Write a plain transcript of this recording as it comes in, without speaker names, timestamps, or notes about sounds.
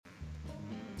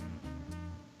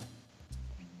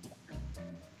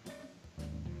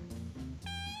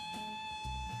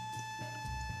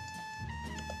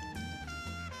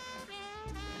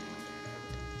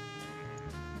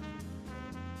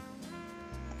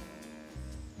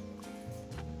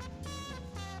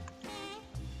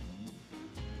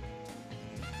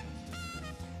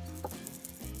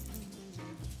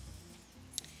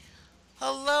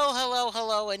Hello, hello,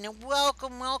 hello, and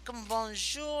welcome,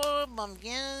 bonjour,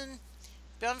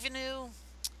 bienvenue.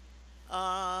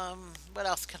 What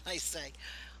else can I say?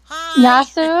 Hi,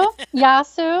 Yasu,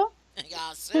 Yasu,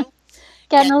 Yasu.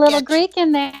 getting Get a little get Greek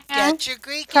in there, get your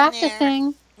Greek in there.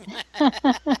 practicing.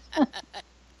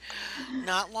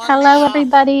 Not long Hello, now,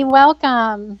 everybody.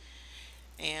 Welcome.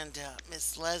 and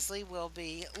Miss Leslie will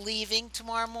be leaving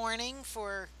tomorrow morning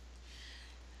for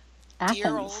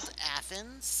dear old Athens.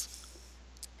 Athens.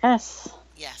 Yes.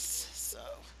 Yes, so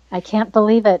I can't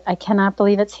believe it. I cannot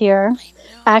believe it's here. I know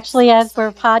it's Actually, so as we're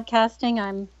exciting. podcasting,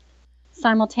 I'm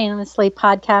simultaneously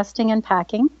podcasting and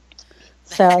packing.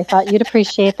 So I thought you'd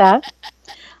appreciate that.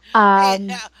 Hey, Um,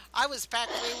 I was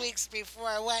packed 3 weeks before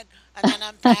I went, and then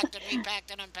unpacked and repacked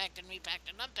and unpacked and repacked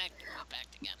and unpacked and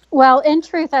repacked again. well, in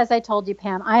truth, as I told you,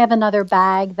 Pam, I have another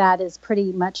bag that is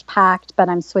pretty much packed, but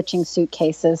I'm switching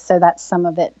suitcases. So that's some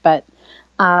of it. But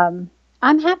um,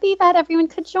 I'm happy that everyone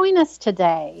could join us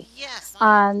today. Yes,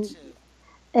 I am Um, too.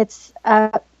 it's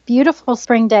a beautiful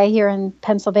spring day here in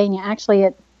Pennsylvania. Actually,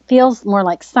 it feels more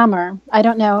like summer. I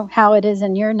don't know how it is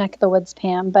in your neck of the woods,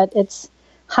 Pam, but it's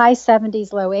high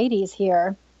 70s, low 80s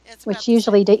here, It's which about the same.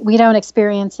 usually we don't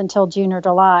experience until June or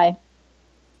July.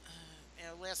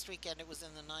 Last weekend it was in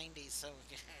the 90s, so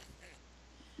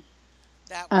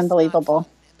that was not fun. Unbelievable.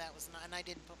 And that was not, and I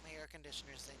didn't put my air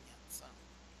conditioners in yet. So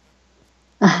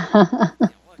yeah,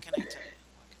 what can I tell you?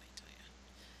 What can I tell you?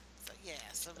 So yeah,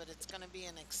 but it's going to be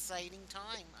an exciting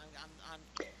time. I'm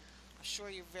sure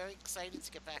you're very excited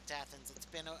to get back to Athens. It's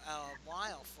been a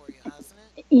while for you, hasn't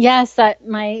it? Yes,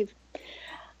 my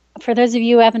for those of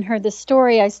you who haven't heard the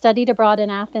story, I studied abroad in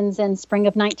Athens in spring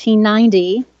of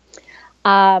 1990.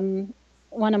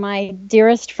 One of my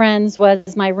dearest friends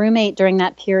was my roommate during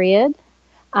that period.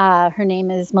 Her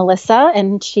name is Melissa,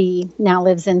 and she now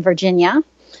lives in Virginia.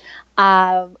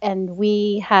 And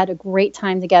we had a great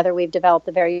time together. We've developed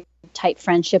a very tight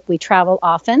friendship. We travel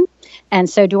often, and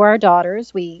so do our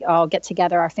daughters. We all get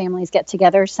together, our families get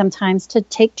together sometimes to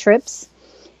take trips.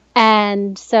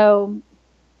 And so,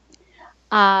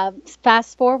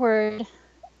 fast forward,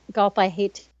 gulp, I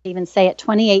hate to even say it,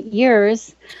 28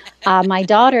 years. My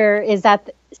daughter is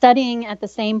studying at the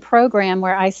same program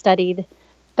where I studied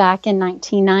back in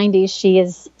 1990. She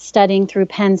is studying through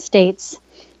Penn State's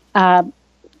uh,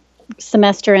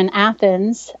 semester in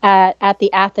Athens at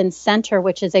the Athens Center,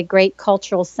 which is a great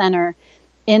cultural center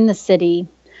in the city.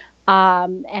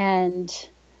 And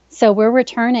so we're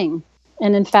returning.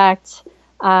 And in fact,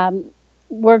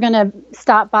 we're going to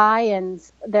stop by, and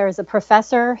there's a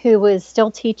professor who was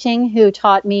still teaching who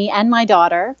taught me and my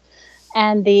daughter.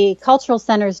 And the cultural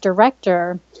center's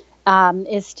director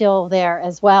is still there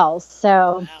as well.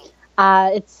 So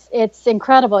Wow. it's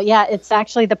incredible. Yeah, it's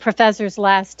actually the professor's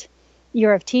last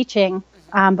year of teaching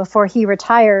Hmm. before he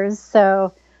retires.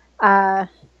 So uh,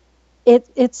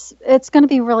 it's going to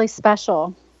be really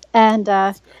special. And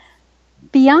That's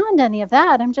good. beyond any of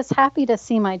that, I'm just happy to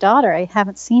see my daughter. I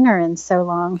haven't seen her in so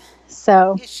long.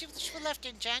 So Yeah, she left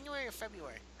in January or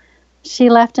February. she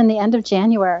left in the end of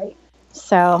January.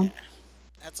 So Yeah,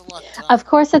 that's a long of time.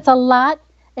 course, it's a lot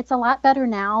better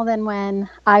now than when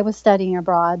I was studying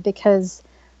abroad because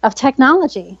of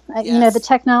technology. The Yes.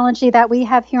 technology that we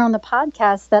have here on the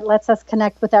podcast that lets us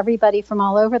connect with everybody from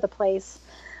all over the place.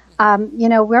 Hmm.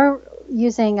 We're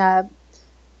using a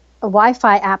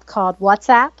Wi-Fi app called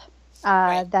WhatsApp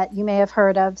Right. that you may have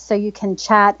heard of, so you can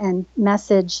chat and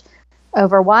message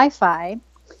over Wi-Fi.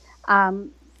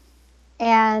 Um,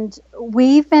 and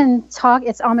we've been talk.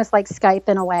 It's almost like Skype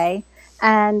in a way.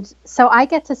 And so I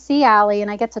get to see Allie and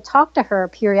I get to talk to her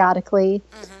periodically.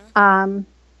 Hmm. Um,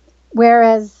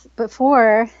 whereas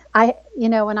before,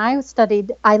 when I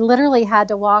studied, I literally had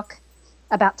to walk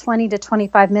about 20 to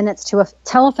 25 minutes to a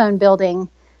telephone building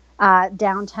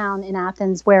downtown in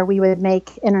Athens where we would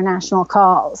make international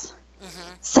calls. Hmm.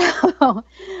 So,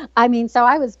 so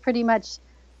I was pretty much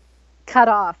cut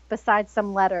off, besides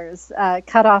some letters,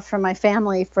 cut off from my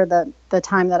family for the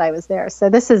time that I was there. So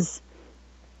this is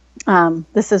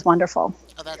wonderful.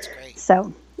 Oh, that's great.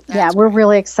 So yeah, That's we're great.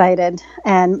 really excited,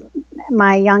 and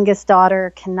my youngest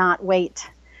daughter cannot wait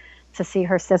to see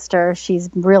her sister. She's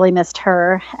really missed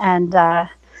her, and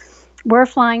we're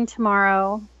flying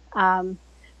tomorrow. Um,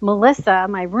 Melissa,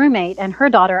 my roommate, and her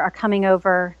daughter are coming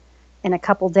over in a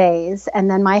couple days, and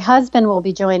then my husband will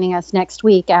be joining us next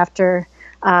week after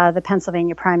the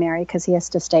Pennsylvania primary because he has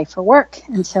to stay for work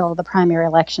Hmm. until the primary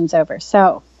election's over.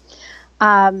 So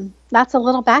that's a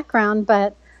little background,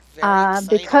 but Very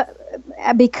because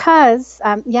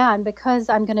exciting. and because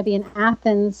I'm going to be in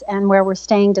Athens and where we're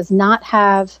staying does not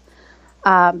have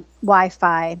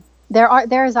Wi-Fi.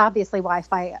 There is obviously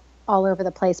Wi-Fi all over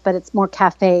the place, but it's more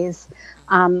cafes. Hmm.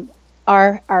 Um,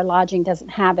 our lodging doesn't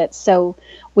have it, so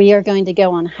we are going to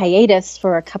go on hiatus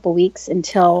for a couple weeks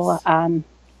Yes.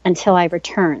 until I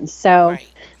return. So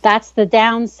Right. that's the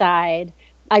downside.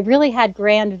 I really had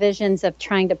grand visions of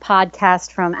trying to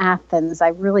podcast from Athens. I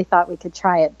really thought we could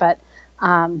try it, but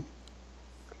um,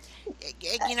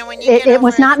 When you get it over,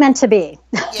 was not meant to be.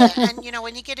 yeah, and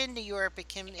when you get into Europe, it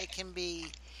can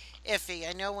be iffy.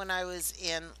 I know when I was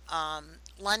in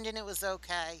London, it was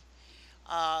okay.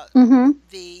 Uh, Hmm.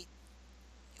 the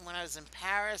When I was in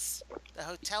Paris, the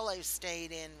hotel I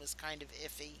stayed in was kind of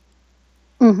iffy,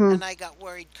 Hmm. and I got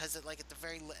worried because at the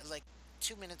like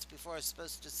 2 minutes before I was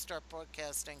supposed to start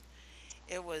broadcasting,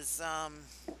 it was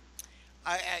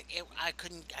I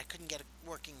couldn't get it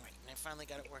working right, and I finally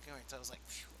got it working right. So I was like,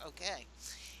 phew, okay.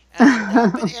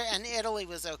 And Italy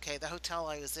was okay. The hotel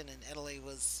I was in Italy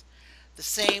was the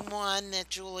same one that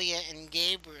Julia and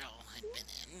Gabriel had been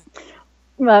in.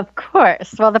 Of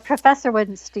course. Well, the professor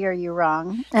wouldn't steer you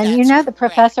wrong. And That's the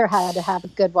professor had to correct. have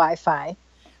good Wi Fi.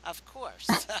 Of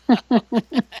course.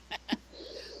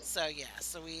 So yeah,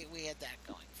 so we had that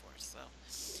going for us.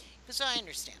 So I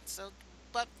understand.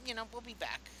 But we'll be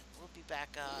back. We'll be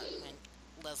back when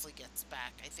Leslie gets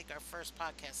back. I think our first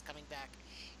podcast coming back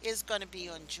is going to be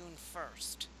on June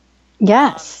 1st.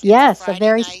 Yes, It's a yes, a Friday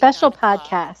very night, special 9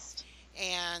 o'clock, podcast.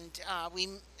 and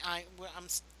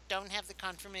don't have the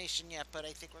confirmation yet, but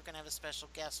I think we're going to have a special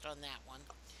guest on that one.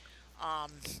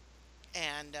 Um,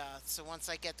 and so once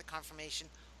I get the confirmation,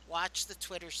 watch the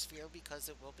Twitter sphere because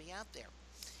it will be out there.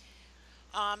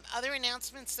 Other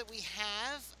announcements that we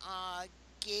have: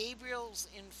 Gabriel's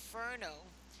Inferno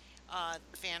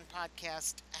fan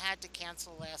podcast had to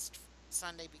cancel last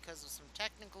Sunday because of some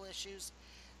technical issues.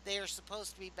 They are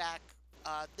supposed to be back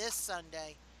this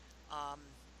Sunday, um,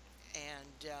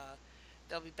 and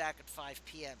they'll be back at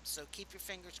 5 p.m. So keep your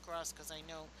fingers crossed because I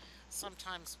know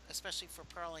sometimes, especially for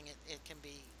pearling, it can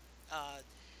be uh,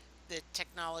 the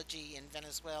technology in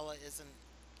Venezuela isn't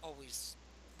always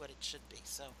what it should be.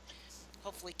 So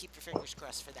hopefully keep your fingers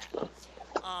crossed for that.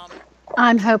 Um,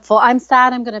 I'm hopeful. I am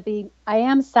sad I'm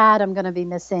going to be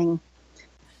missing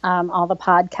all the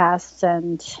podcasts,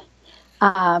 and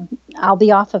uh, I'll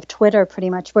be off of Twitter pretty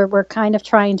much. We're kind of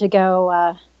trying to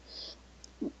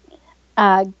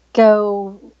uh,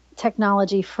 go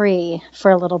technology free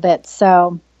for a little bit.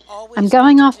 So I'm Always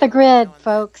good going to off the do every grid, now and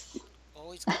then. folks.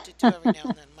 Always good to do every now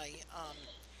and then.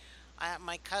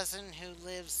 My cousin who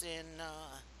lives in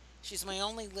she's my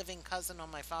only living cousin on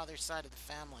my father's side of the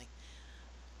family.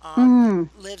 Mm.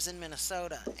 Lives in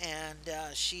Minnesota, and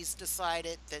she's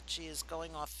decided that she is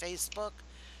going off Facebook.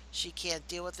 She can't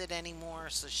deal with it anymore,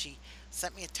 so she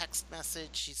sent me a text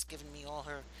message. She's given me all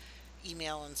her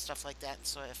email and stuff like that.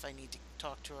 So if I need to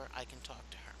talk to her, I can talk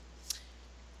to her.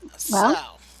 Well,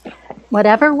 So,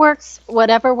 whatever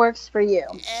works for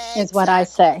you is what I exactly,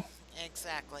 say.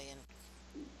 exactly. And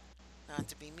not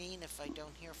to be mean, if I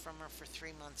don't hear from her for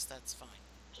 3 months, that's fine.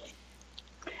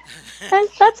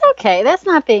 That's okay. That's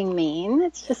not being mean.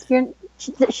 It's just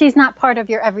she's not part of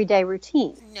your everyday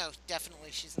routine. No,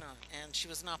 definitely she's not, and she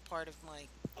was not part of my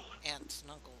aunt's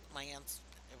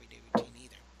everyday routine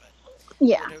either. But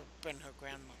it Yeah. would have been her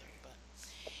grandmother. But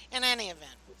in any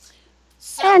event,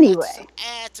 so Anyway.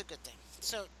 it's a good thing.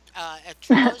 So at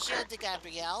Trilogia de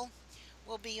Gabrielle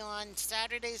will be on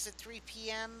Saturdays at 3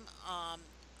 p.m.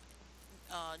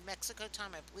 Mexico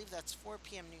time. I believe that's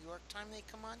 4 p.m. New York time they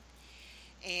come on.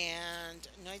 And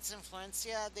Knights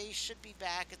Influencia, they should be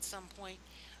back at some point.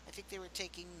 I think they were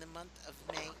taking the month of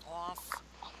May off,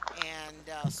 and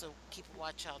so keep a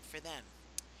watch out for them.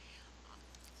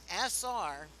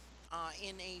 SR,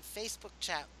 in a Facebook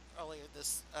chat earlier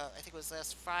I think it was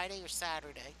last Friday or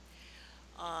Saturday,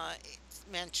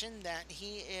 mentioned that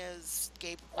he is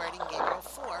writing Gabriel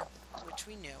 4, which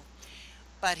we knew,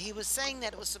 but he was saying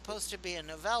that it was supposed to be a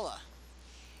novella,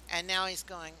 and now he's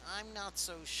going, I'm not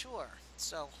so sure.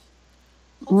 So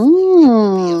hopefully it will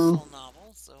be a Mm. full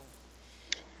novel. So,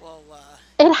 well,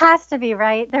 It has to be,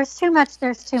 right. There's too much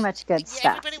good yeah, stuff.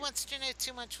 everybody wants to know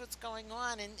too much what's going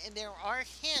on, and there are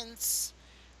hints,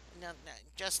 no, no,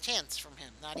 just hints from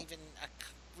him, not even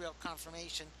real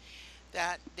confirmation,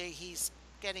 that he's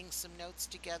getting some notes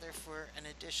together for an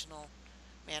additional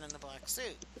Man in the Black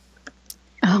Suit,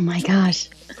 Oh my which would be gosh.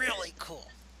 really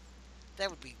cool. That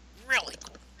would be really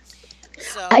cool.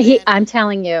 So, and I'm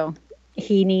telling you,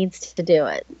 he needs to do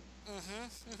it.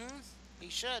 he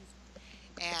should.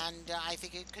 And I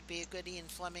think it could be a good Ian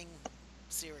Fleming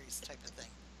series type of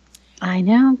thing. I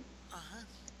know. Uh-huh.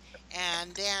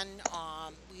 And then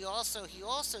he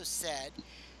also said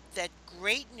that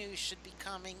great news should be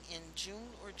coming in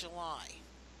June or July,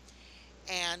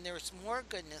 and there's more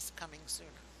goodness coming sooner.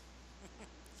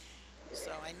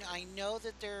 So I know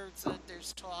that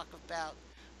there's talk about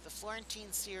the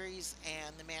Florentine series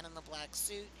and the Man in the Black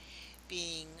Suit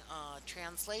being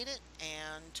translated,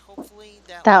 and hopefully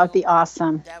That would be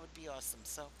awesome. that would be awesome.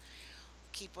 So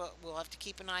we'll have to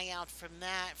keep an eye out from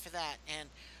that for that, and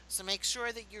so make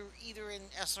sure that you're either in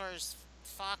SR's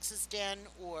Fox's Den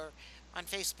or on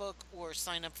Facebook, or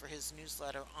sign up for his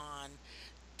newsletter on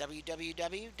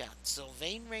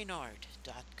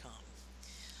www.sylvainreynard.com.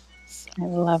 So, I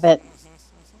love it.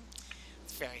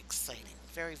 it's very exciting,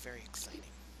 very very exciting.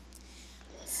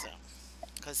 So,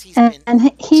 because he's And been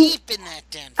he, deep in that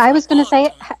den I for a was going to long say,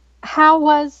 time. how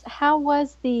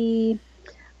was the?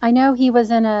 I know he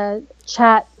was in a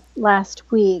chat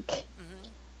last week, Hmm.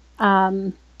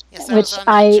 um, Yes, I was which on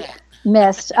that I chat.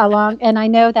 missed along, and I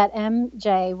know that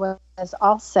MJ was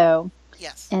also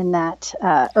Yes. in that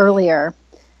earlier.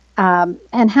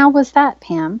 And how was that,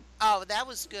 Pam? Oh, that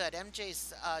was good.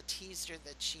 MJ's teaser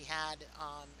that she had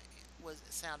was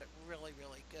sounded really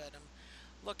really good. I'm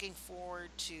looking forward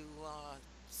to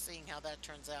seeing how that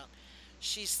turns out.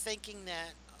 She's thinking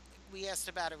that we asked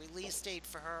about a release date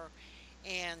for her,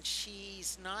 and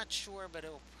she's not sure, but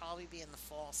it will probably be in the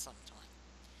fall sometime.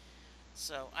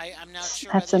 So I'm not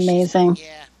sure That's whether she's gonna. amazing.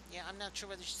 Yeah, yeah. I'm not sure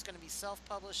whether she's gonna be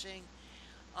self-publishing,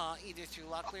 either through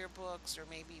Locklear Books or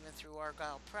maybe even through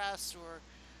Argyle Press,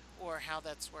 or how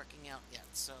that's working out yet.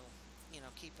 So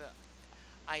keep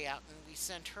a eye out. And we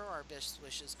sent her our best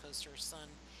wishes because her son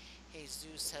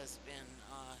Jesus has been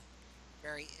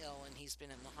very ill, and he's been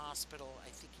in the hospital. I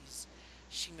think he's.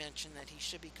 She mentioned that he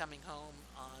should be coming home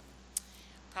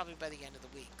probably by the end of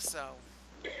the week. So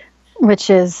Which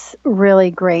is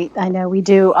really great. I know we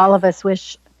do, all yeah, of us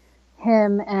wish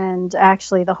him and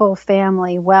actually the whole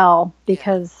family well, yeah,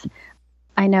 because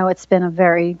I know it's been a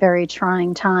very, very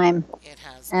trying time. it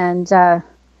has been. And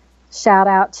shout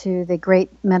out to the great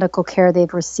medical care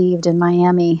they've received in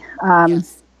Miami.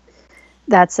 Yes,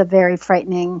 That's a very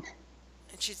frightening.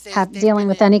 and they've Dealing been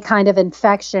with in. any kind of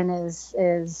infection is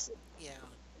Yeah,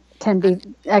 can be,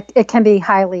 and it can be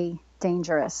highly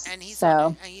dangerous.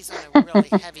 So he's on a really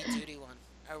heavy duty one,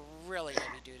 a really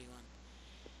heavy duty one.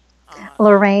 Uh,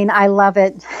 Lorraine, I love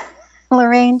it.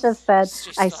 Lorraine just said,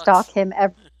 she I stalk stalks. him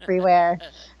everywhere,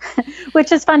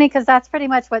 which is funny because that's pretty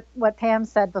much what Pam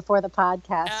said before the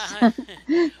podcast. uh,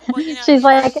 well, She's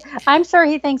like, I'm sure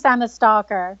he thinks I'm a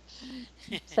stalker.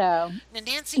 So, now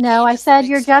Nancy no, Kane I is the said, big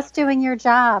you're just stalker. doing your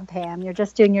job, Pam. You're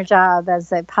just doing your job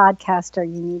as a podcaster.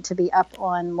 You need to be up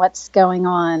on what's going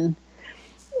on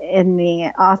in the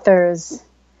author's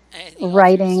The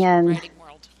writing author's and writing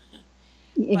world.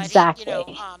 But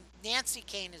exactly. Nancy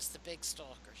Kane is the big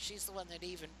stalker. She's the one that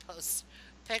even posts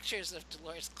pictures of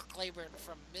Dolores Claiborne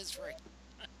from Misery,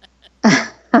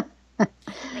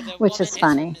 or the Which woman is is from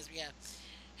funny. Misery.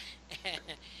 Yeah,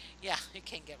 yeah, it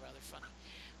can get rather funny.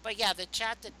 But yeah, the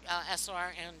chat that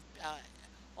SR and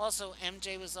also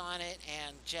MJ was on it,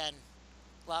 and Jen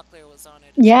Locklear was on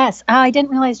it as well. Yes. Oh, I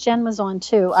didn't realize Jen was on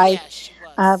too. I Yeah, she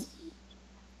uh, was.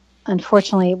 They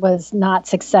unfortunately was not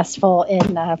successful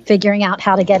in figuring out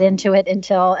how to get into it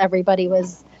until everybody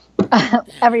was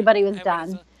everybody was everybody's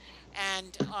done.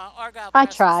 and Argyle I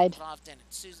Press was tried. involved in it.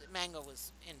 Susan Mango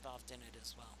was involved in it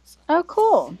as well. So Oh,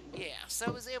 cool. yeah,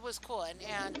 so it was cool, and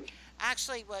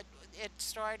actually, what it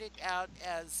started out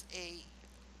as a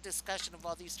discussion of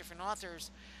all these different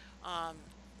authors, um,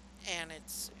 and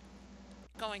it's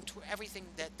going to everything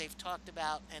that they've talked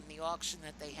about, and the auction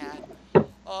that they had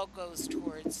all goes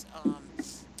towards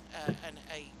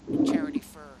a charity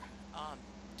for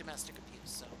domestic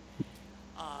abuse. So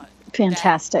uh, that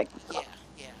Fantastic. yeah,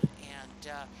 yeah, and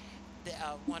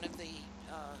one of the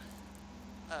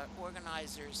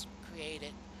organizers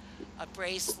created a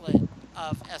bracelet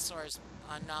of SR's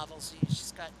novels.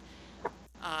 She's got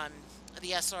um,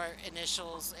 the SR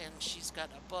initials, and she's got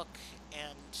a book,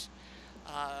 and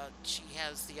she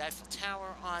has the Eiffel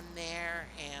Tower on there,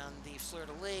 and the Fleur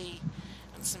de Lis,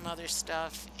 and some other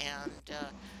stuff, and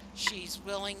she's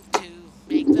willing to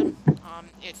make them.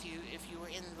 If you were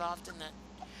involved in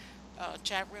that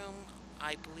chat room,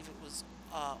 I believe it was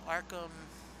Arkham.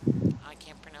 I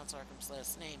can't pronounce Arkham's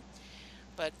last name,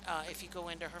 but if you go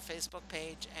into her Facebook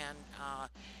page, and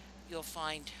you'll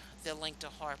find the link to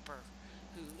Harper,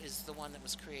 who is the one that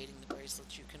was creating the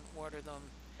bracelets. You can order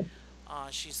them.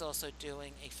 She's also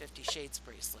doing a 50 Shades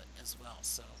bracelet as well.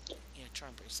 So,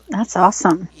 charm bracelet. That's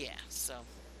awesome. Yeah, so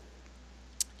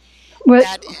What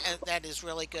that is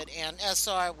really good. And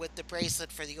SR with the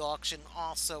bracelet for the auction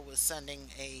also was sending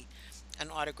a an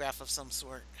autograph of some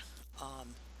sort.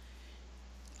 Um,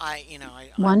 I'm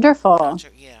not wonderful.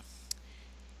 sure. Yeah,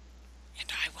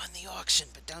 And I won the auction,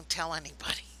 but don't tell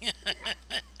anybody.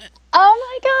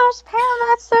 Oh my gosh, Pam,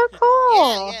 that's so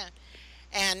Yeah, cool. yeah.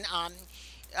 And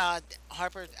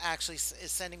Harper actually is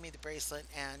sending me the bracelet,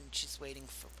 and she's waiting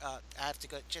for. I have to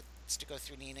go just to go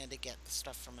through Nina to get the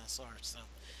stuff from SR. So,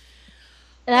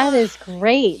 That uh, is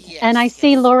great. And I yes,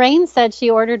 see yes, Lorraine said she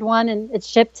ordered one and it's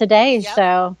shipped today. yep,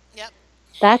 So yep,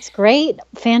 that's great.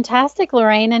 Fantastic,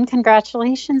 Lorraine. And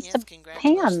congratulations yes. to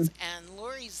Congratulations. Pam. And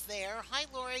Lori's there. Hi,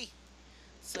 Lori.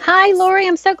 So Hi, yes, Lori.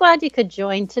 I'm so glad you could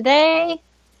join today.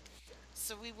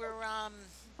 so we were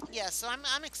yeah. So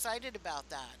I'm excited about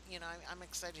that. I'm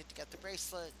excited to get the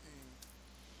bracelet and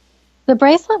The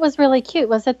bracelet was really cute.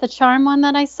 Was it the charm one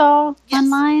that I saw yes,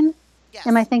 online?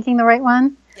 Am I yes, thinking the right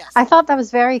one? I yes, thought that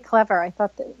was very clever. I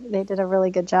thought that they did a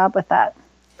really good job with that.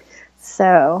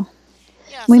 So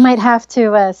we yes. might have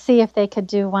to see if they could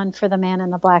do one for the man in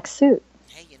the black suit.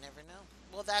 Hey, you never know.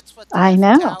 Well, that's what the I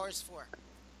Eiffel know. Tower's for.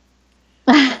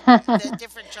 The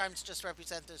different charms just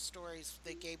represent those stories,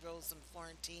 the Gabriels and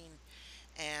Florentine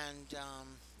and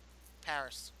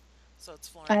Paris. So it's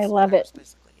I Florence and love it. Paris,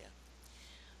 basically. Yeah.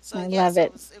 So I yeah, love so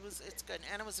it. it's good,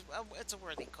 and it's a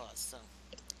worthy cause. So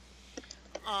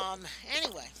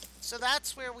anyway, so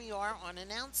that's where we are on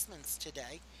announcements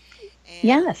today,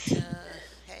 and Yes.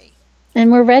 hey,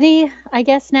 And we're ready, I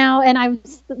guess, now. And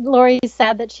Lori's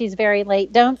sad that she's very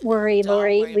late. Don't worry, don't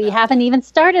Lori. worry We about haven't that. even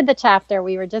started the chapter.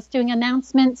 We were just doing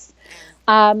announcements.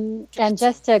 And And jujitsu,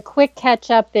 just a quick catch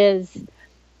up is,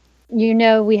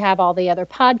 we have all the other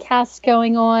podcasts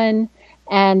going on,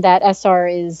 and that SR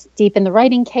is deep in the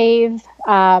writing cave.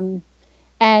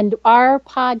 And our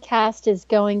podcast is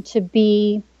going to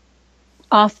be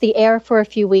off the air for a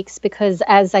few weeks because,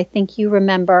 as I think you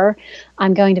remember,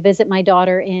 I'm going to visit my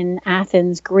daughter in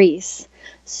Athens, Greece.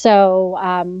 So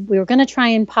we were going to try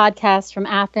and podcast from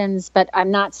Athens, but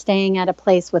I'm not staying at a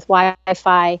place with Wi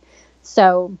Fi.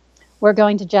 So we're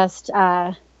going to just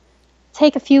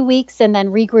take a few weeks and then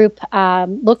regroup,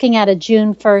 looking at a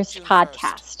June 1st June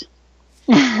 1st. podcast.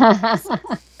 So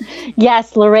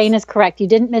Yes, Lorraine is correct. You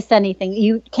didn't miss anything.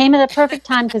 You came at the perfect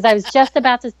time because I was just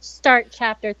about to start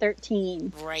chapter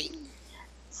 13. right,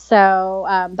 So,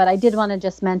 but I did want to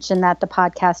just mention that the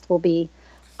podcast will be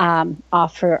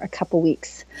off for a couple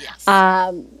weeks. yes,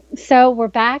 So we're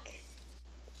back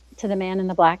to the man in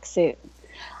the black suit.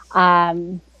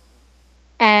 Um,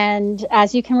 and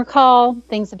as you can recall,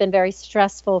 things have been very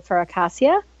stressful for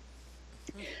Acacia,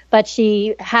 mhm, but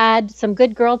she had some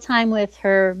good girl time with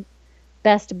her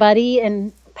best buddy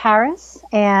in Paris.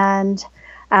 And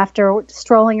after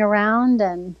strolling around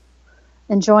and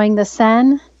enjoying the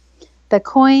Seine, the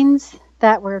coins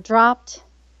that were dropped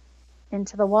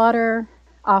into the water,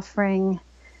 offering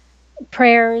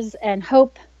prayers and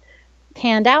hope,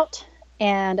 panned out.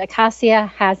 And Acacia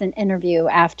has an interview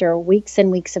after weeks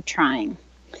and weeks of trying.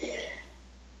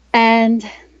 And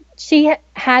she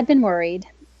had been worried,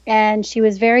 and she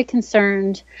was very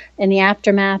concerned in the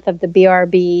aftermath of the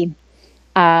BRB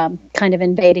kind of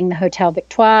invading the Hotel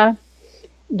Victoire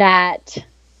that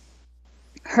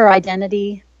her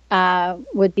identity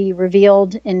would be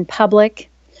revealed in public.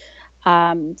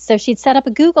 So she'd set up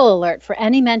a Google alert for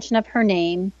any mention of her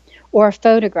name or a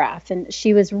photograph, and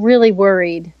she was really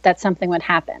worried that something would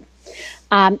happen.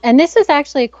 And this was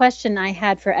actually a question I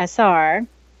had for SR.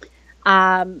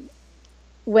 Um,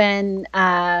 when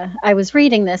I was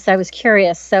reading this, I was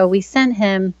curious. So we sent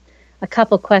him a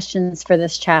couple questions for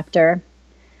this chapter.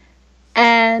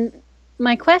 And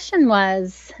my question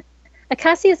was,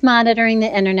 Akasi is monitoring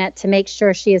the internet to make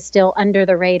sure she is still under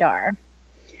the radar.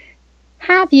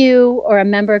 Have you or a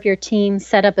member of your team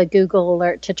set up a Google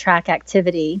alert to track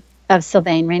activity of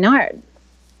Sylvain Reynard?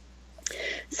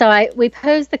 So we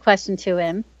posed the question to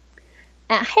him.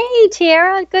 Hey,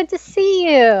 Tiara, good to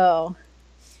see you.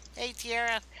 hey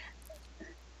Tiara,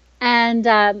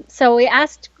 And so we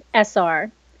asked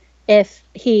SR if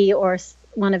he or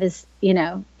one of his,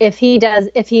 if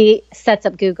he sets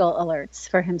up Google alerts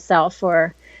for himself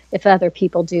or if other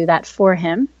people do that for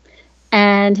him.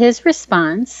 And his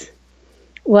response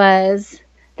was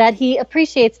that he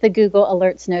appreciates the Google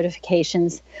Alerts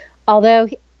notifications, although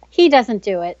he doesn't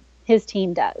do it, his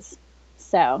team does.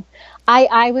 So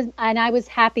I was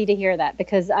happy to hear that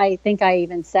because I think I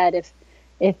even said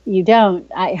if you don't,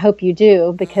 I hope you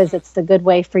do because hmm it's a good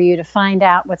way for you to find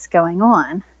out what's going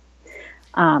on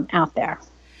out there.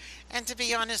 and to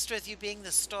be honest with you, being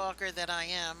the stalker that I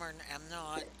am or am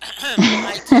not,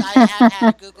 I have had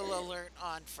a Google alert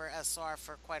on for SR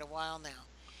for quite a while now,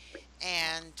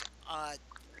 and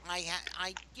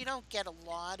I get a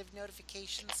lot of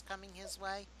notifications coming his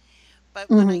way. But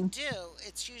when I Hmm. do,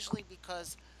 it's usually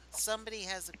because somebody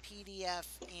has a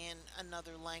PDF in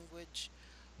another language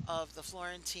of the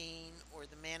Florentine or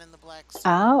the Man in the Black Suit.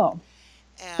 Oh.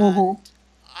 And Hmm.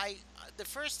 I, the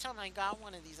first time I got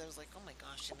one of these, I was like, oh my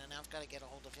gosh, now I've got to get a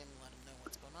hold of him and let him know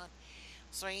what's going on.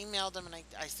 So I emailed him and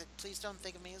I said, please don't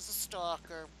think of me as a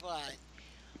stalker, but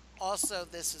also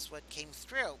this is what came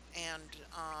through. And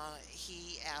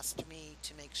he asked me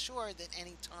to make sure that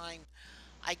anytime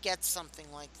I get something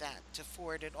like that, to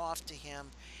forward it off to him,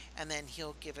 and then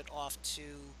he'll give it off to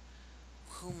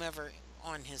whomever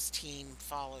on his team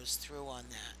follows through on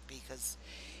that, because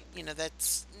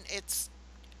that's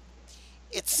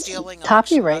it's stealing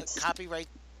auction Copyrights. copyright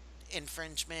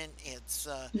infringement. It's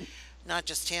not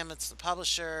just him; it's the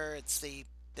publisher, it's the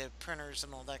printers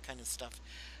and all that kind of stuff,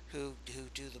 who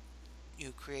do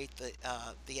who create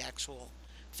the actual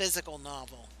physical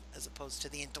novel as opposed to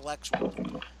the intellectual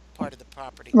part of the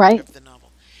property Right. of the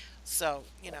novel. So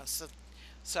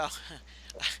so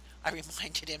I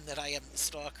reminded him that I am the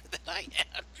stalker that I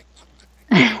am.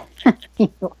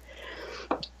 But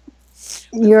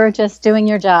You're just doing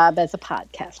your job as a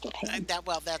podcaster, Pam. that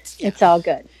well, that's yeah. It's all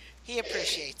good. He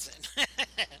appreciates it.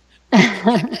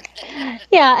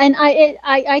 Yeah, and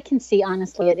I can see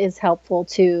honestly it is helpful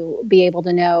to be able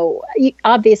to know.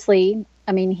 Obviously,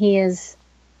 I mean he is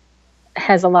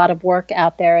has a lot of work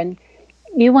out there, and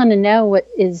you want to know what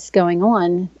is going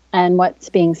on and what's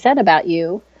being said about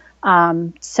you,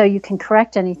 so you can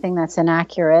correct anything that's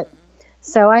inaccurate. Hmm.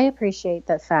 So I appreciate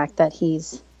the fact that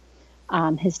his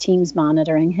team's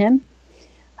monitoring him.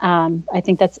 I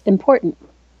think that's important.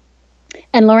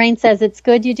 And Lorraine says, it's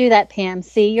good you do that, Pam.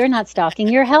 See, you're not stalking,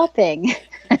 you're helping.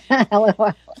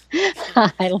 LOL.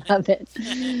 I love it.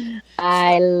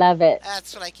 I love it.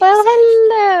 That's what I keep Well, saying.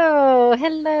 hello.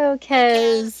 Hello, Hey,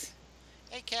 Kez. Kaz.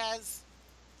 Hey, Kaz.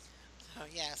 Oh,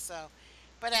 yeah.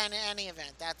 But in any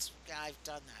event, that's I've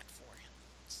done that for him.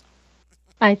 So,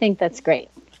 I think that's great.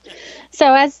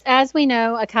 So as we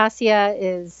know, Acacia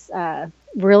is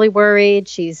really worried.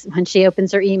 She's when she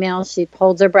opens her email, she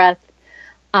holds her breath,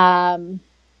 um,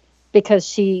 because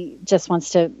she just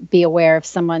wants to be aware if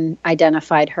someone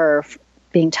identified her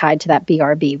being tied to that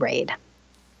BRB raid.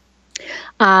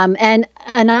 And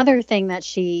another thing that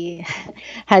she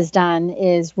has done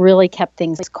is really kept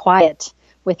things quiet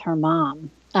with her mom.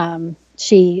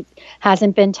 She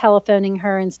hasn't been telephoning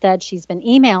her. Instead, she's been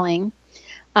emailing,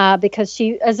 because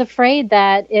she is afraid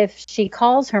that if she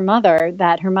calls her mother,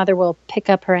 that her mother will pick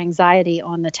up her anxiety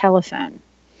on the telephone.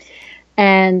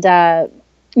 And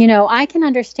I can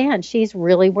understand. She's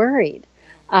really worried.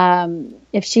 hmm.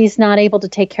 If she's not able to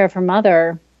take care of her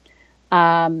mother,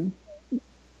 um,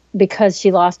 because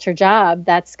she lost her job,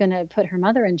 that's going to put her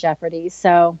mother in jeopardy.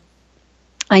 So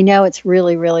I know it's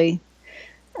really, really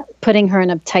putting her in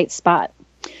a tight spot.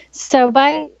 So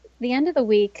by the end of the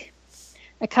week,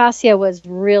 Acacia was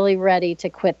really ready to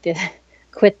quit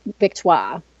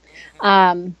Victoire. Hmm.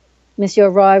 Um, Monsieur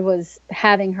Roy was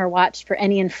having her watched for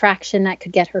any infraction that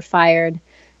could get her fired,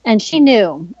 and she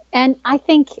knew. And I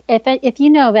think if you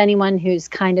know of anyone who's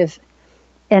kind of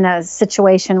in a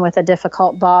situation with a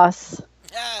difficult boss,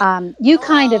 you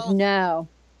kind of Hello. know.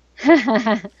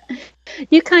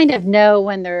 You kind of know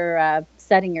when they're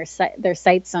setting their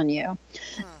sights on you.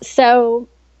 Hmm. So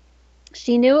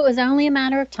she knew it was only a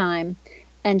matter of time,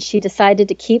 and she decided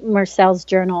to keep Marcel's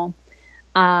journal,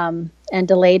 and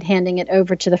delayed handing it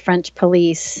over to the French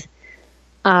police,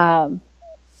 um,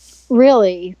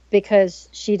 really because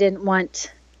she didn't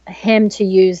want him to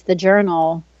use the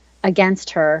journal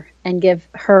against her and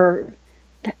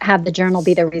have the journal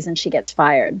be the reason she gets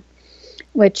fired,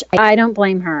 which I don't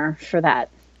blame her for that.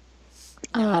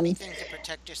 Yeah, Um, anything to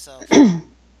protect yourself.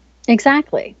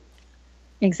 exactly,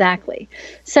 exactly.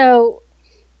 So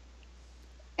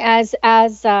as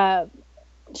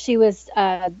she was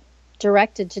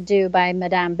directed to do by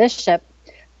Madame Bishop,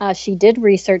 she did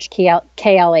research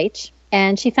KLH,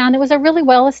 and she found it was a really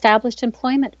well established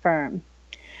employment firm.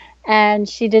 And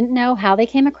she didn't know how they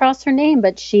came across her name,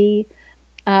 but she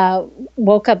uh,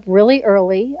 woke up really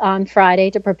early on Friday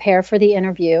to prepare for the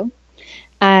interview.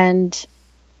 And,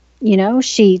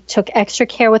 she took extra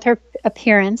care with her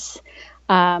appearance.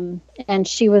 And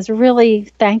she was really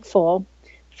thankful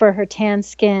for her tan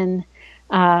skin,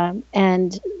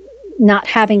 and not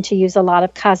having to use a lot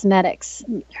of cosmetics.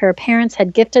 Her parents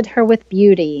had gifted her with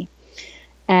beauty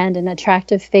and an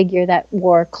attractive figure that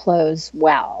wore clothes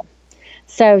well.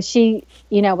 So she,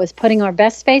 was putting her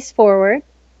best face forward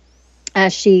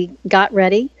as she got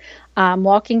ready,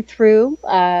 walking through,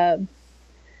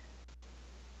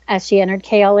 as she entered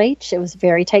KLH. It was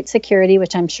very tight security,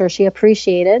 which I'm sure she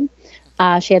appreciated.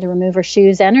 She had to remove her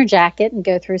shoes and her jacket and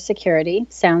go through security.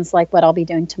 Sounds like what I'll be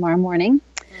doing tomorrow morning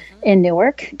Hmm. in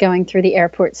Newark, going through the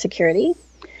airport security.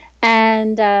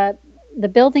 And the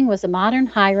building was a modern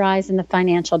high rise in the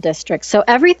financial district. So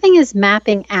everything is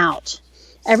mapping out.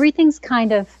 Everything's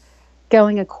kind of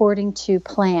going according to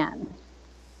plan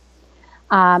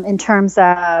in terms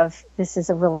of this is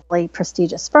a really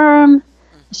prestigious firm.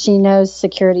 Hmm. She knows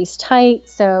security's tight.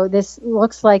 So this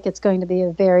looks like it's going to be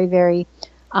a very, very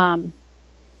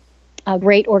a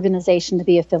great organization to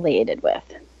be affiliated with.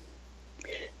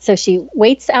 So she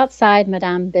waits outside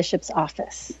Madame Bishop's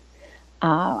office.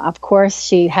 Of course,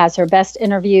 she has her best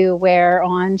interview wear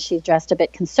on. She dressed a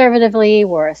bit conservatively,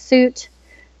 wore a suit,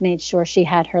 made sure she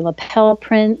had her lapel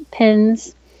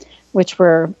pins, which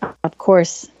were, of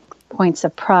course, points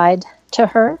of pride to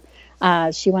her.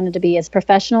 She wanted to be as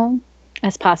professional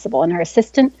as possible. And her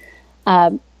assistant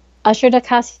ushered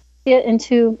Acacia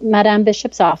into Madame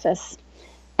Bishop's office.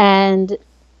 And,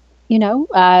 you know,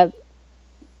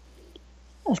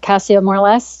 Acacia more or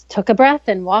less took a breath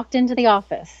and walked into the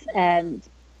office. And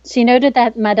she noted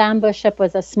that Madame Bishop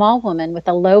was a small woman with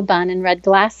a low bun and red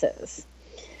glasses.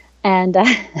 And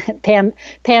Pam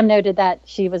noted that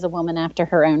she was a woman after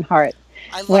her own heart,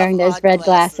 I love wearing those odd red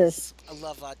glasses. glasses. I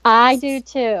love odd I do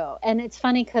glasses. too. And it's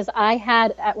funny because I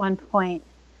had at one point,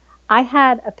 I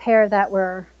had a pair that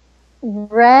were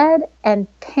red and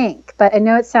pink, but I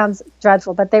know it sounds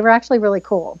dreadful, but they were actually really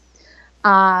cool.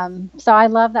 So I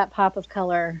love that pop of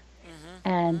color Hmm.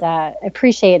 and Hmm.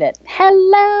 appreciate it.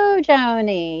 Hello,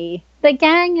 Joni. The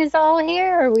gang is all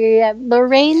here. We have Yeah.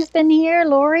 Lorraine's been here,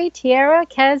 Lori, Tiara,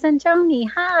 Kez, and Joni.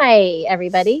 Hi,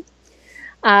 everybody.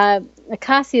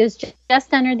 Acacia's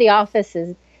just entered the office,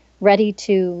 is ready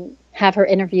to have her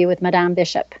interview with Madame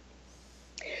Bishop.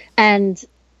 And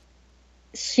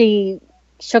she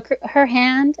shook her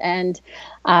hand, and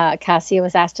Cassia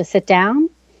was asked to sit down.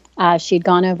 She'd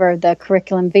gone over the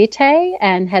curriculum vitae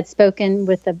and had spoken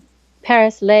with the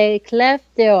Paris Les Clefs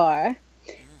d'Or,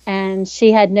 Hmm. and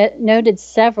she had noted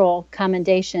several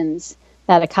commendations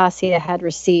that Acacia had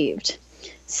received.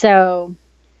 So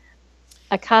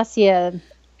Acacia,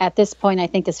 at this point, I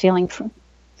think is feeling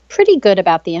pretty good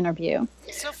about the interview.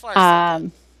 So far, so good.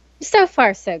 Um, so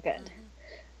far, so good. Hmm.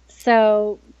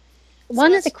 So So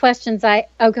one of the as questions go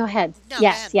ahead. no, go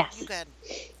Yes, ahead. You yes. go ahead.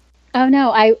 Oh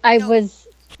no, No.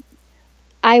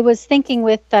 I was thinking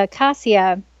with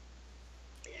Cassia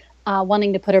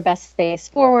wanting to put her best face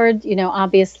forward. You know,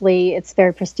 obviously it's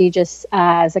very prestigious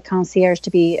as a concierge to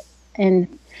be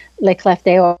in Le Clef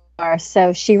d'Or,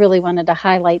 so she really wanted to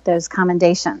highlight those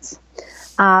commendations.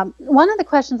 One of the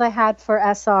questions I had for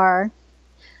SR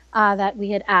that we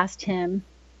had asked him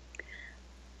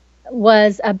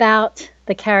was about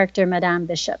the character Madame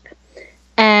Bishop.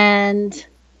 And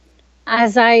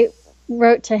as I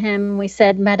wrote to him, we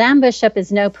said, Madame Bishop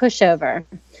is no pushover.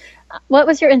 What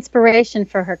was your inspiration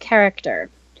for her character?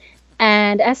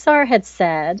 And SR had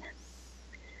said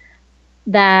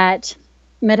that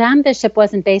Madame Bishop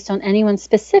wasn't based on anyone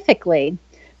specifically,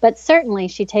 but certainly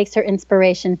she takes her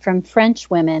inspiration from French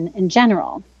women in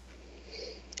general.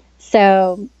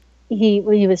 So he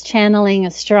was channeling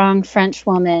a strong French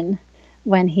woman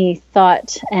when he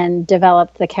thought and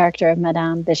developed the character of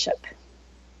Madame Bishop,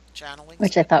 Channeling's a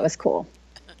which I good thought word. was cool.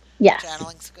 Yes.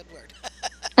 Channeling's a good word.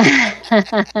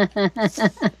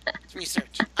 It's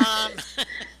research. I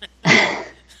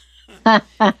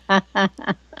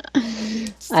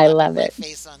Slapping love my it.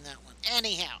 face on that one.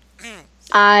 Anyhow,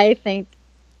 I think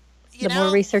you the more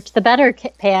know, research, the better,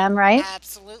 Pam, right?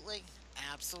 absolutely,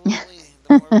 absolutely.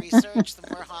 The more research, the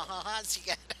more ha ha ha's you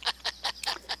get.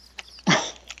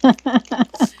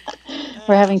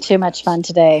 We're Oh having my too much gosh. fun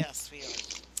today. Yes, we are.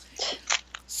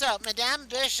 So, Madame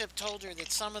Bishop told her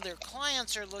that some of their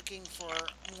clients are looking for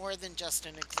more than just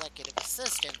an executive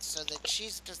assistant, so that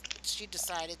she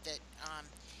decided that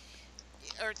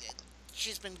or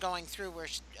she's been going through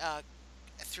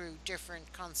through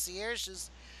different concierges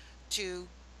to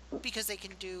because they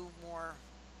can do more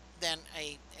than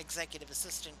a executive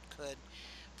assistant could,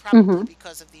 probably Hmm.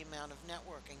 because of the amount of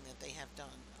networking that they have done.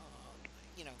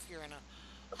 If you're in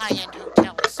a high-end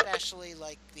hotel, especially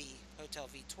like the Hotel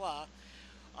Vitois,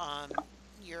 um,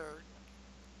 you're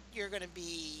you're going to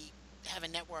be have a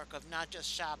network of not just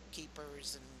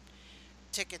shopkeepers and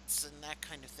tickets and that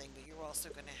kind of thing, but you're also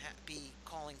going to be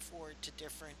calling forward to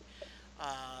different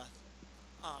uh,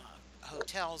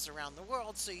 hotels around the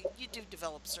world. So you do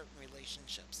develop certain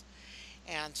relationships,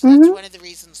 and so that's Hmm. one of the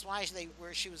reasons why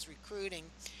where she was recruiting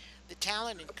the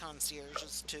talented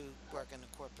concierges to work in the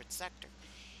corporate sector.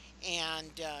 And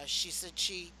she said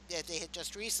they had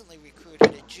just recently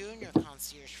recruited a junior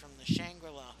concierge from the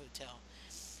Shangri-La Hotel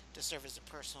to serve as a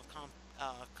personal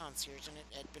concierge, and it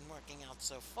had been working out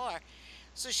so far.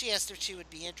 So she asked if she would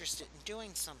be interested in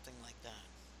doing something like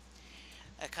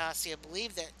that. Acacia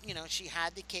believed that, she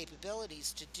had the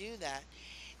capabilities to do that.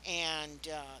 And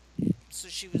so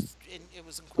it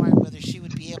was inquired whether she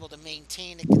would be able to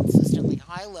maintain a consistently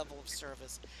high level of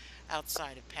service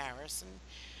outside of Paris. And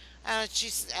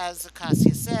as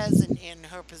Acacia says, in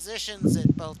her positions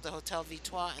at both the Hotel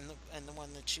Victoire and the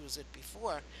one that she was at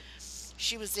before,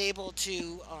 she was able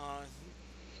to,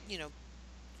 you know,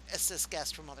 assist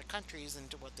guests from other countries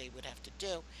into what they would have to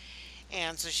do.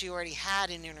 And so she already had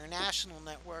an international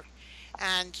network,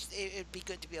 and it'd be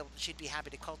good to be able. She'd be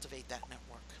happy to cultivate that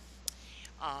network.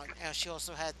 And she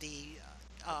also had the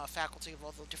faculty of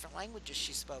all the different languages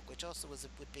she spoke, which also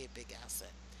would be a big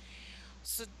asset.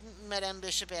 So Madame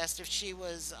Bishop asked if she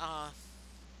was uh,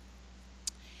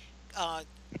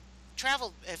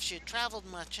 traveled, if she had traveled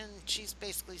much, and she's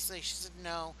basically say she said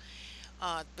no,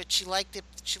 but she liked it.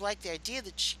 She liked the idea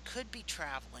that she could be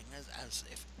traveling, as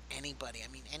if anybody. I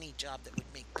mean, any job that would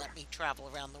let me travel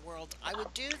around the world, I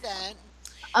would do that.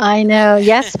 I know.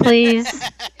 Yes, please.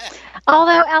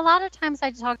 Although a lot of times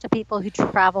I talk to people who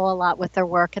travel a lot with their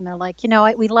work and they're like,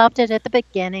 we loved it at the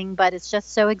beginning, but it's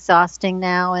just so exhausting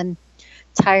now and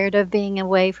tired of being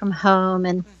away from home.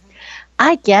 And Hmm.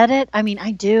 I get it. I mean,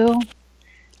 I do,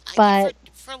 I do but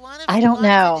for I a don't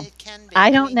lot of it. know. It can be.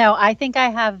 I I don't mean, know. I think I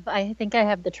have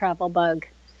the travel bug.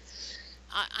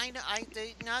 I know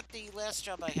not the last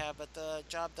job I had, but the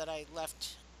job that I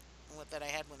left, that I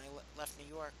had when I left New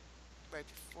York right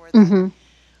before that. Mhm.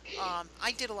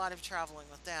 I did a lot of traveling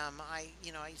with them. I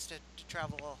used to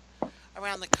travel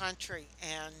around the country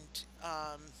and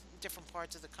different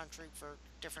parts of the country for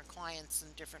different clients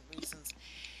and different reasons.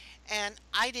 And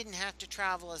I didn't have to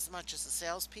travel as much as the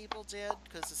salespeople did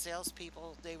because the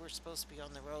salespeople they were supposed to be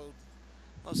on the road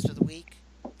most of the week.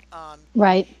 Um,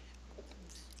 Right.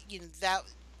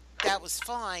 that was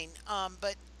fine.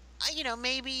 But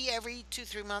maybe every 2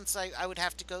 3 months I would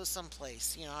have to go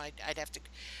someplace. I'd have to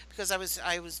because I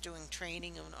was doing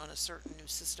training on a certain new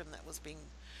system that was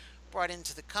being brought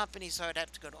into the company. So I'd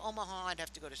have to go to Omaha. I'd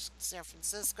have to go to San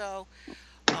Francisco,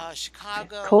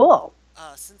 Chicago, Cool.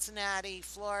 Cincinnati,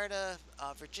 Florida,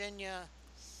 Virginia,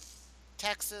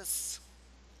 Texas.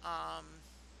 Um,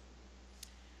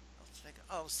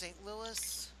 St.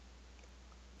 Louis,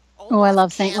 Oh, I Olaf,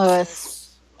 love St.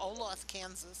 Louis. Olaf,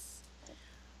 Kansas.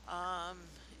 Um,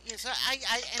 so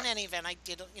in any event, I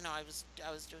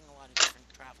was doing a lot of different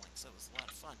traveling, so it was a lot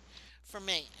of fun for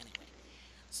me anyway.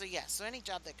 So yeah, so any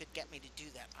job that could get me to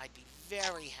do that, I'd be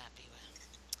very happy with.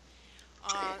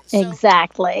 So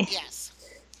Exactly. yes,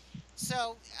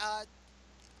 so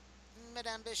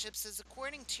Madame Bishop says,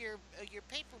 according to your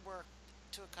paperwork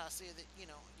to Acacia, that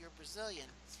you're Brazilian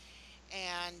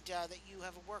and that you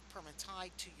have a work permit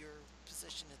tied to your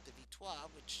position at the Victoire,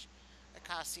 which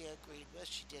Acacia agreed with.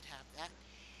 She did have that.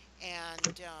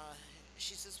 And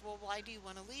she says, "Well, why do you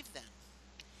want to leave then?"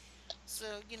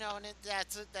 So and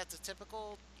that's a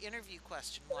typical interview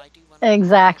question. Why do you want to leave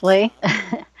your next Exactly. job?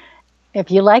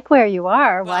 If you like where you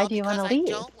are, why Well, do you want because to I leave?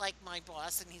 don't like my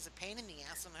boss, and he's a pain in the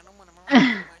ass, and I don't want him around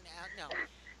anymore now. No,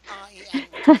 which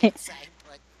you can't say,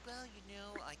 but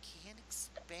well, I can't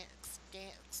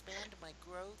expand my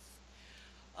growth.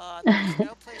 There's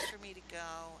no place for me to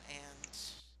go, and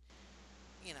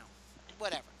you know,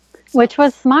 whatever. So Which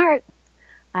was smart.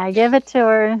 I yeah. give it to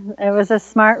her. It was a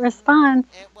smart response.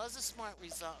 It was a smart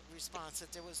response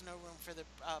that there was no room for the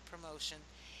promotion,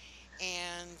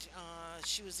 and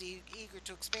she was eager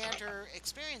to expand her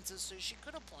experiences so she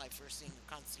could apply for a senior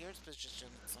concierge position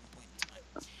at some point in time.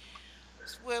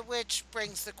 Which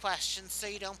brings the question: so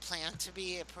you don't plan to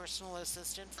be a personal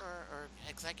assistant or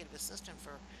executive assistant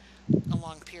for a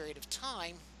long period of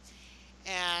time?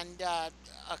 And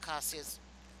Acacia's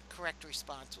correct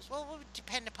response was, well, it would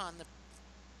depend upon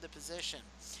the position.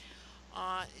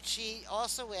 She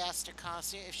also asked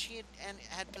Acacia if she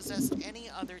had possessed any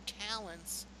other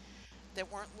talents that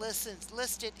weren't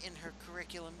listed in her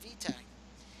curriculum vitae.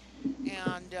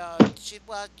 And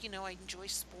well, I enjoy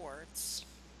sports,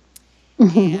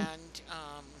 and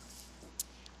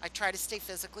I try to stay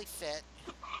physically fit,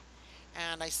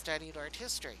 and I studied art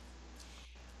history.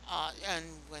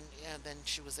 And then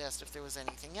she was asked if there was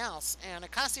anything else, and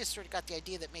Acacia sort of got the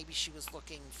idea that maybe she was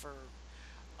looking for,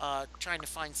 trying to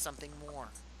find something more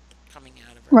coming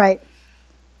out of her. Right.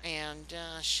 And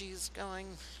she's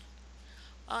going,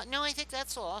 no, I think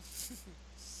that's all.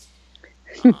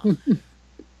 uh,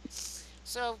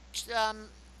 so,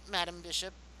 Madam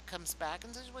Bishop comes back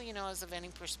and says, well, as of any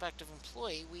prospective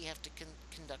employee, we have to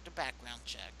conduct a background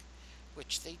check,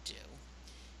 which they do.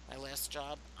 My last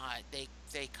job,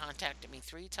 they contacted me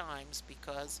 3 times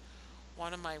because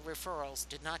one of my referrals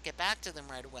did not get back to them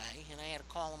right away, and I had to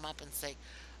call them up and say,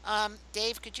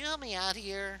 Dave, could you help me out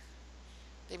here?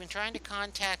 They've been trying to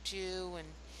contact you,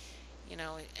 and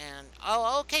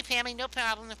okay, Pammy, no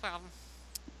problem, no problem.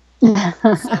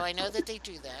 So I know that they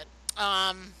do that.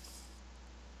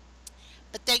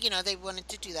 But they wanted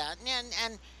to do that,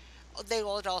 and they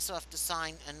would also have to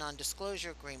sign a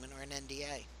non-disclosure agreement or an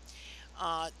NDA.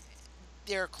 Uh,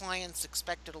 their clients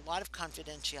expected a lot of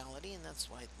confidentiality, and that's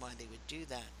why they would do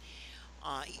that.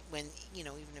 When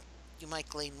even if you might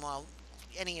glean well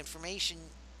any information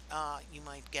you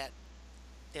might get,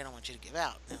 they don't want you to give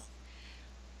out. Now,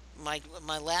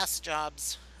 my last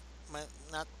jobs, my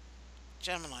not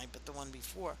Gemini, but the one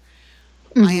before,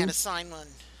 I had Hmm. to sign one,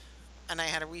 and I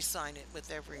had to re-sign it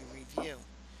with every review.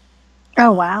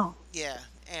 Oh, Um, wow. yeah,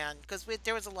 and because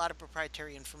there was a lot of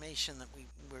proprietary information that we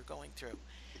were going through,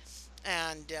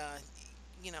 and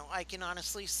I can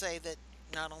honestly say that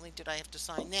not only did I have to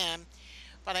sign them,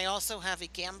 but I also have a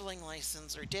gambling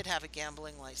license, or did have a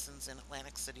gambling license in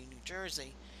Atlantic City, New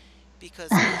Jersey,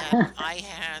 because I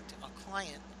had a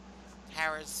client,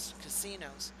 Harris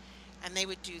Casinos, and they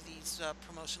would do these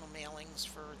promotional mailings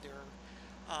for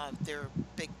their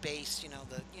big base.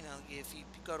 If you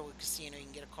go to a casino, you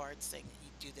can get a card saying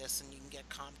you do this, and you can get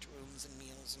comped rooms and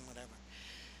meals and whatever.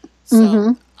 So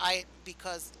Hmm.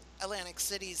 because Atlantic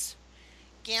City's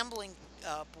gambling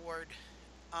board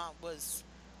was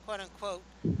quote unquote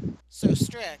so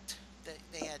strict that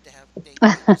they made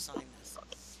you sign this.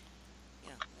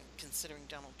 Considering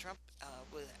Donald Trump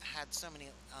had so many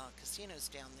casinos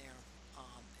down there,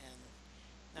 and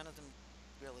none of them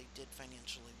really did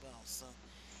financially well. So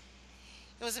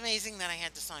it was amazing that I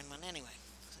had to sign one anyway.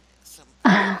 So,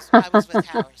 and I was with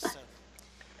Harris, so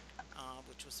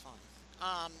which was fun.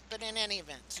 But in any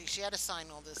event, so she had to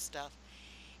sign all this stuff,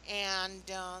 and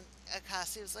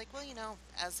Akasi was like, "Well,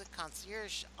 as a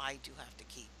concierge, I do have to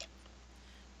keep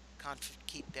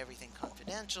everything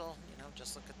confidential.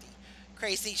 Just look at the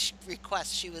crazy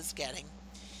requests she was getting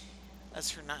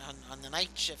as her on the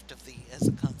night shift of the as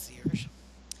a concierge.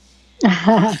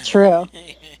 Uh, True.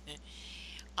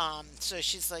 so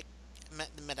she's like,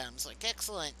 Madame's like,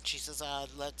 excellent. She says,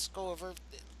 let's go over,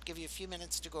 give you a few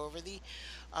minutes to go over the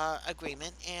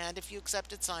agreement, and if you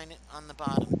accept it, sign it on the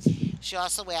bottom. She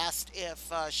also asked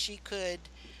if she could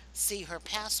see her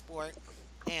passport,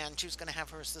 and she was going to have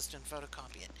her assistant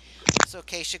photocopy it. So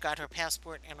Keisha got her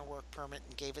passport and a work permit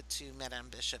and gave it to Madame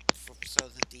Bishop so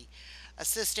that the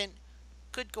assistant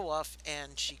could go off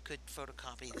and she could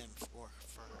photocopy them for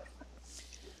her.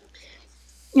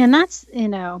 And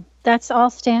that's all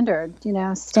standard,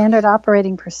 Oh standard yeah,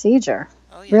 operating procedure,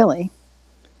 oh yeah, really.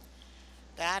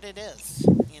 that it is.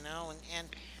 And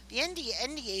the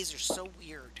NDAs are so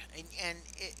weird, and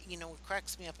what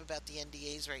cracks me up about the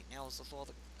NDAs right now is with all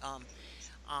the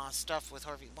stuff with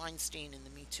Harvey Weinstein and the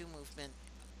Me Too movement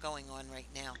going on right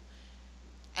now,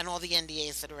 and all the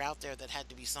NDAs that are out there that had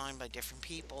to be signed by different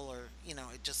people, or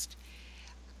it just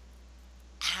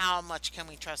how much can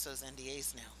we trust those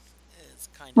NDAs now? Is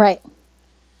Right.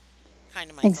 kind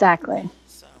of my thought. Exactly.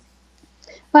 So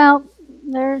Well,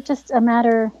 they're just a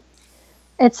matter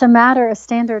it's a matter of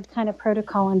standard kind of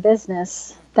protocol in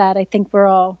business hmm that I think we're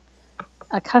all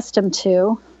accustomed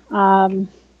to. Um,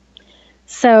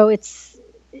 so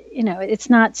it's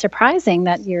not surprising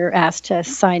that you're asked to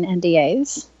sign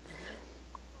NDAs. hmm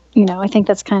I think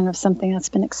that's kind of something that's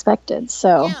been expected.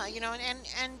 So, yeah,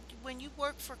 and when you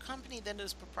work for a company that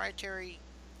has proprietary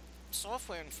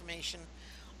software information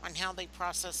on how they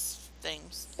process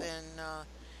things, then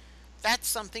that's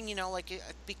something like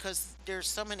because there's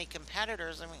so many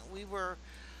competitors. I mean, we were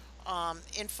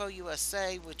Info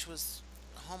USA, which was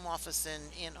a home office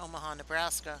in Omaha,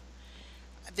 Nebraska.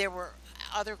 There were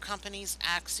other companies,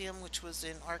 Axiom, which was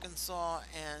in Arkansas,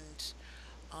 and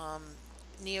um,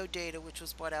 Neodata, which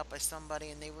was bought out by somebody,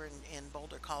 and they were in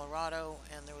Boulder, Colorado.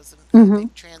 And there was I hmm.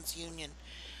 think TransUnion,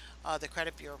 the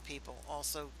credit bureau people,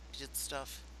 also did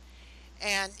stuff.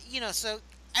 And so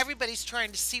everybody's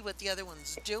trying to see what the other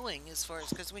one's doing as far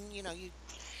as because when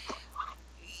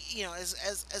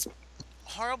as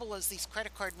horrible as these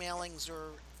credit card mailings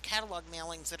or catalog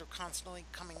mailings that are constantly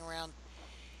coming around,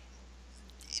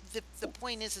 the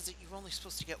point is that you're only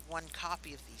supposed to get one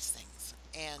copy of these things,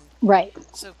 and Right.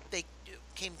 so they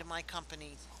came to my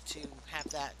company to have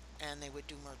that, and they would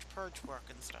do merge purge work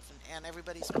and stuff, and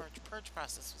everybody's merge purge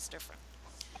process was different.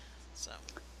 So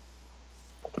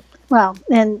Well,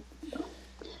 and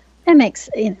it makes,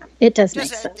 it does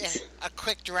just make sense. a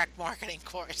quick direct marketing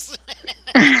course.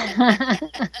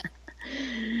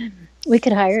 We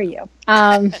could hire So you.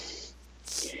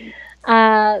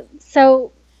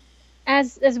 So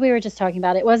as we were just talking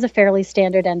about, it was a fairly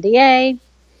standard NDA.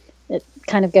 It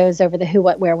kind of goes over the who,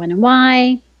 what, where, when, and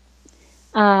why.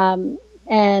 um,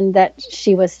 and that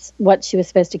she was what she was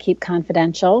supposed to keep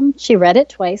confidential. She read it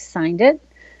twice, signed it.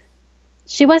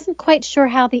 She wasn't quite sure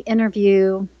how the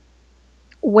interview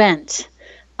went.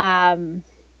 Um,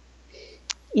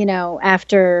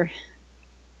 after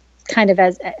kind of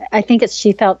as I think it's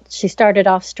she felt she started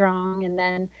off strong, and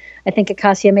then I think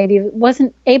Acacia maybe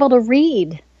wasn't able to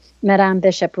read Madame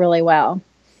Bishop really well.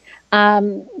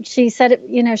 She said,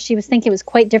 she was thinking it was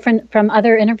quite different from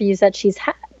other interviews that she's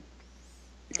had,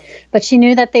 but she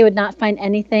knew that they would not find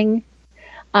anything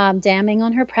damning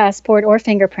on her passport or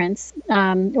fingerprints,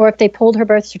 or if they pulled her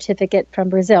birth certificate from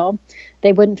Brazil,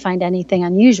 they wouldn't find anything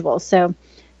unusual. So,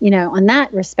 on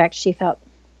that respect, she felt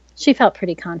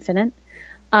pretty confident.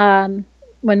 When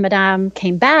Madame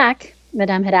came back,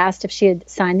 Madame had asked if she had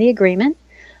signed the agreement,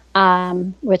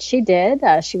 which she did.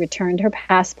 She returned her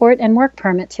passport and work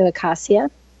permit to Acacia.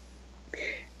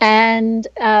 And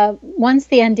once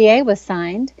the NDA was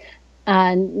signed,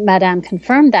 Madame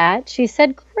confirmed that. She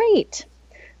said, "Great,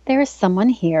 there is someone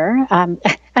here."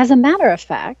 As a matter of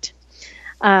fact,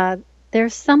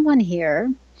 there's someone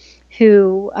here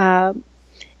who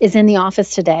is in the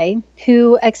office today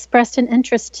who expressed an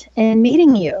interest in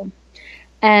meeting you.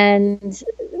 And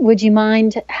would you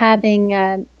mind having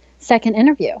a second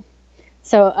interview?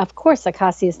 So, of course,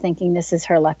 Acacia is thinking this is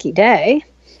her lucky day.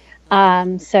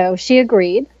 So she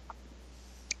agreed.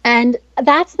 And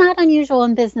that's not unusual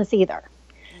in business either.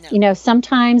 No.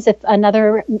 Sometimes if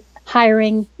another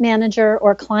hiring manager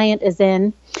or client is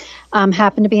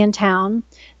happen to be in town,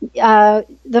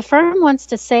 the firm wants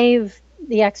to save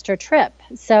the extra trip.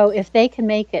 So if they can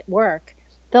make it work,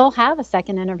 they'll have a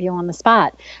second interview on the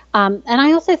spot. And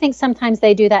I also think sometimes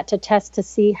they do that to test to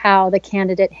see how the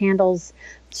candidate handles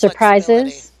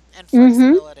surprises. And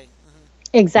flexibility.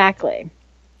 Exactly.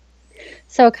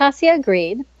 So Acacia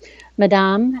agreed.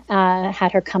 Madame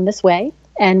had her come this way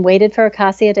and waited for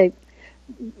Acacia to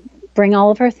bring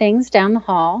all of her things down the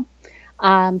hall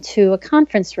to a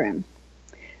conference room.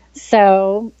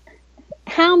 So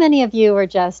how many of you are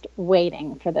just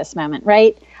waiting for this moment,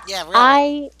 right? Yeah,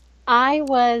 really. I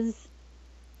was,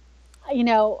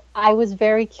 I was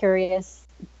very curious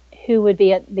who would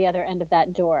be at the other end of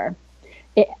that door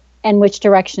and which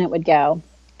direction it would go.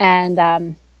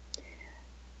 And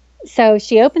so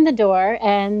she opened the door,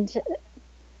 and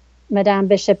Madame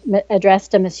Bishop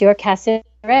addressed a Monsieur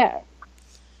Cassirer.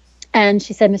 And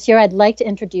she said, "Monsieur, I'd like to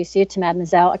introduce you to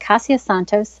Mademoiselle Acacia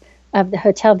Santos of the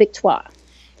Hotel Victoire."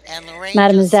 And Lorraine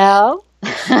Mademoiselle.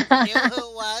 Just said, she knew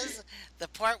who it was. The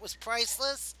part was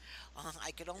priceless.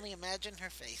 I could only imagine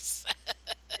her face.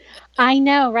 I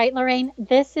know, right, Lorraine?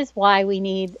 This is why we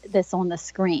need this on the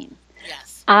screen.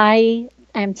 Yes. I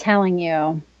am telling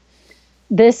you,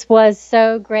 this was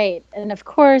so great. And of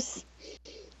course,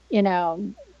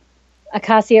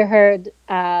 Acacia heard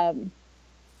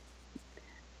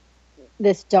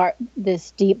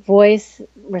this deep voice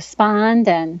respond,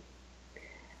 and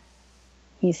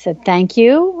he said, "Thank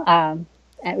you." I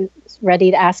was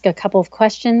ready to ask a couple of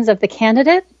questions of the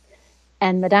candidate,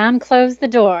 and Madame closed the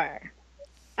door.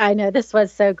 I know, this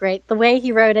was so great. The way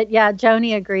he wrote it, yeah,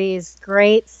 Joni agrees.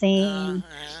 Great scene.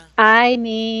 I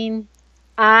mean,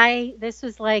 this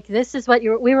was like, this is what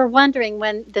we were wondering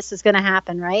when this was going to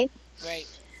happen, right? Right.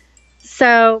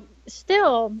 So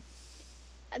still,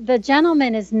 the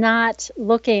gentleman is not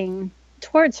looking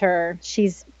towards her.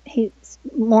 He's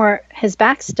more, his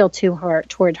back's still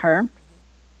toward her.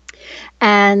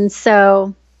 And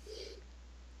so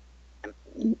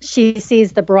she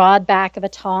sees the broad back of a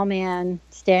tall man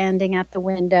standing at the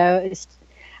window,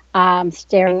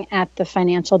 staring at the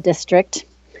financial district.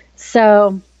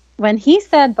 So when he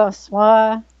said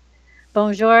bonsoir,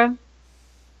 bonjour,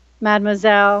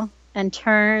 mademoiselle, and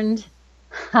turned,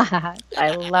 I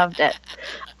loved it.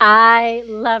 I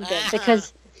loved it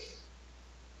because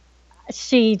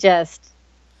she just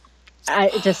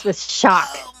was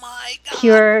shocked. Oh my God.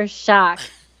 Pure shock.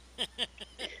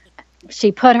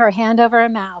 She put her hand over her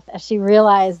mouth as she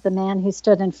realized the man who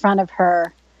stood in front of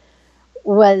her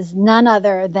was none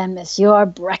other than Monsieur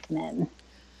Breckman.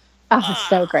 Oh,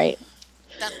 so great.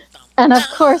 Dun, dun, And of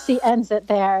dun. course he ends it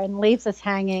there and leaves us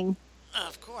hanging.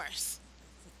 Of course.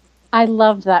 I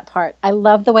loved that part. I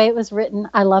love the way it was written.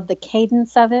 I love the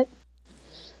cadence of it.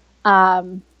 I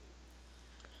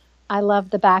love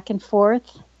the back and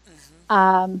forth.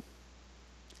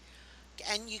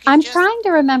 And you can I'm just trying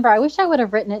to remember. I wish I would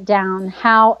have written it down.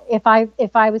 How if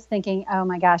I was thinking, oh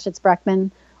my gosh, it's Breckman,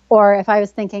 or if I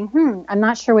was thinking, I'm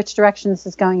not sure which direction this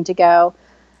is going to go,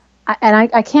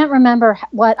 I can't remember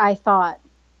what I thought.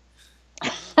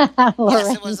 yes, it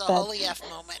was a said. holy F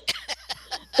moment.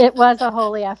 It was a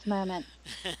holy F moment,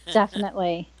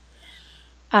 definitely.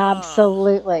 Oh,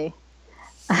 Absolutely.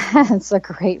 That's a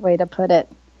great way to put it.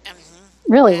 hmm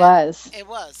Really and was. it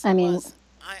was, I it mean, was.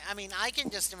 I mean, I can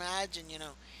just imagine,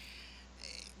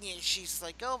 she's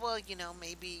like, oh well,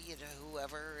 maybe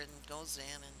whoever and goes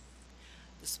in and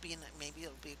maybe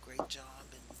it'll be a great job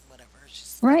and whatever.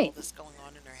 She's got all right. this going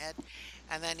on in her head,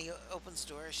 and then he opens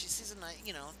the door. She sees a nice,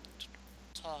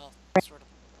 tall, sort of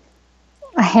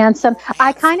Handsome.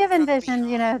 I kind handsome of from envisioned,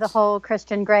 the behind. whole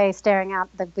Christian Grey staring out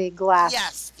the big glass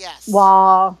Yes, yes.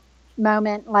 wall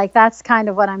moment. Like, that's kind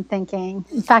of what I'm thinking.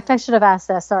 In fact, Hmm I should have asked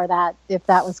SR that if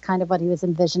that was kind of what he was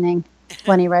envisioning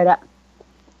when he wrote it.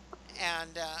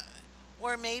 and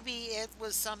or maybe it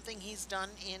was something he's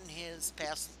done in his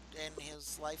past in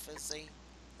his life as a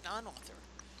non-author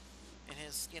in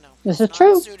This his is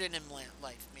true. non-pseudonym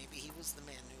life. Maybe he was the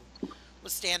man who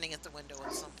was standing at the window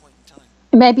at some point in time.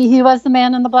 Maybe he was the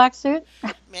man in the black suit.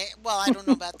 Well, I don't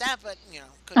know about that, but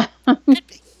could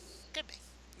be, could be.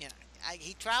 You know,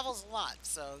 he travels a lot,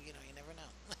 so you never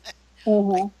know.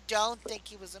 I Hmm. don't think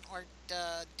he was an art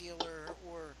dealer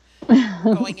or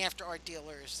going after art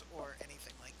dealers or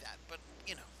anything like that. But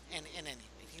and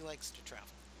anyway, he likes to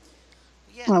travel.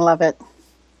 But yeah, I love it.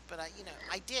 but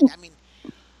I did. I mean,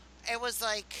 it was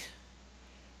like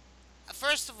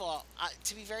first of all,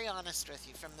 to be very honest with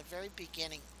you, from the very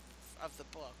beginning of the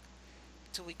book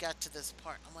till we got to this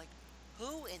part, I'm like,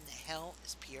 who in the hell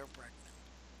is Pierre Bregman?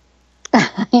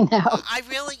 I know.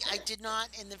 I did not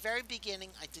in the very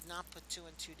beginning. I did not put two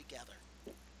and two together,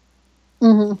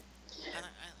 Hmm.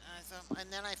 I thought,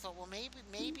 and then I thought, well,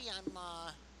 maybe I'm,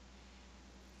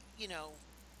 you know,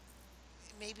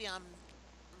 maybe I'm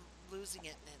losing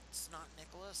it, and it's not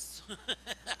Nicholas.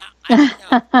 I didn't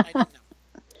know. I didn't know.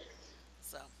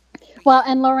 So, but Well, yeah,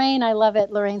 and Lorraine, I love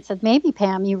it. Lorraine said, maybe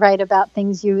Pam, you write about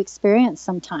things you experience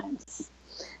sometimes.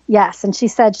 Yes. And she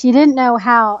said she didn't know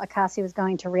how Akasi was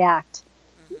going to react.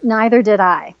 hmm Neither did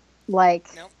I. Like,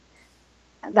 nope,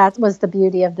 that was the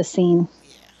beauty of the scene.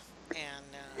 yeah,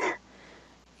 and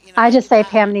I just it. say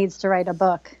Pam needs to write a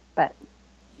book, but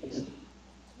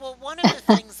Well, one of the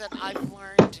things that I've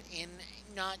learned in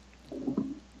not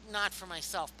not for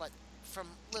myself, but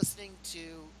from listening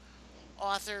to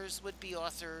authors, would be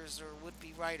authors, or would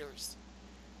be writers,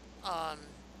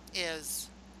 um, is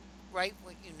write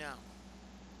what you know.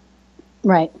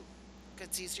 right.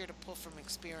 It's easier to pull from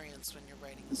experience when you're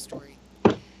writing a story.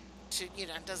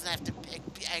 It doesn't have to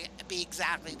be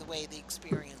exactly the way the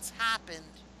experience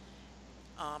happened.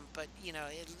 But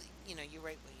you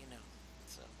write what you know.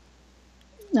 So,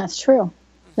 That's true.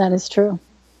 That hmm is true.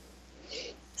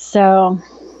 So,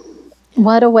 yeah,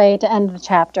 what a way to end the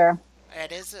chapter.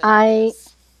 it I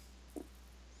is.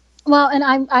 Well, and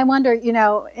I wonder,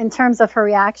 in terms of her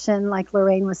reaction, like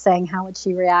Lorraine was saying, how would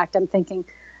she react? I'm thinking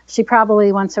she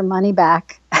probably wants her money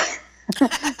back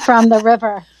from the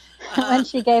river when Uh,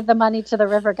 she gave the money to the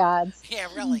river gods. yeah,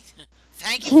 really.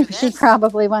 Thank you She for she this.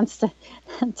 probably wants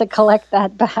to collect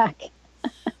that back.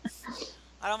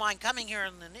 I don't mind coming here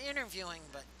and interviewing,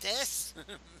 but this,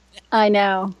 I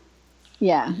know.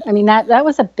 Yeah. I mean, that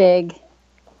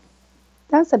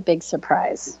was a big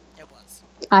surprise. it was.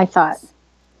 I It thought. was.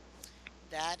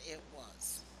 That it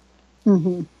was.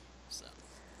 Hmm. So,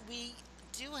 we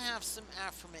do have some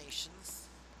affirmations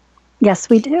that Yes,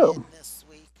 we came do. in this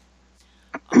week.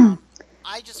 Um,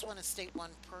 I just want to state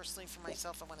one personally for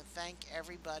myself. I want to thank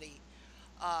everybody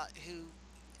who,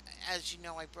 as you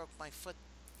know, I broke my foot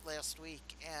last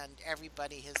week, and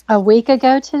everybody has A been, week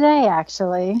ago today,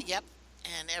 actually. yep,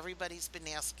 and everybody's been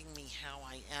asking me how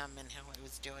I am and how I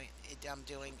was doing. I'm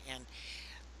doing, and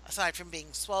aside from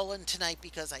being swollen tonight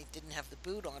because I didn't have the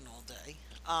boot on all day,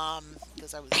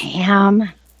 because I was Pam.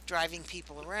 driving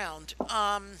people around.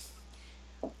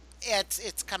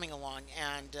 It's coming along,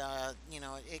 and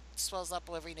it swells up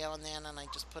every now and then, and I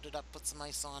just put it up, put some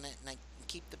ice on it, and I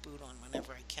keep the boot on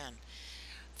whenever I can.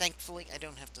 Thankfully, I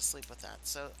don't have to sleep with that,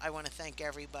 so I want to thank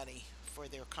everybody for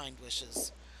their kind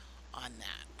wishes on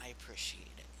that. I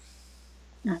appreciate it.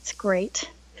 That's great.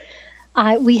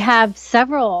 We have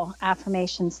several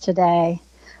affirmations today.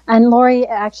 And Lori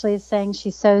actually is saying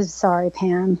she's so sorry,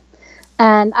 Pam.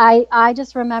 And I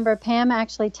just remember Pam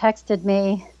actually texted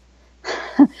me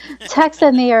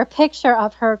her picture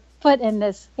of her foot in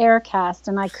this air cast,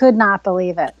 and I could not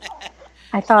believe it.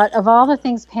 I thought of all the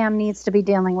things Pam needs to be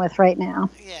dealing with right now.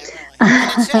 Yeah, really.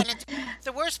 And it's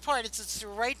the worst part is it's the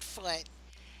right foot,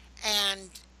 and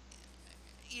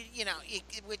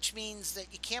which means that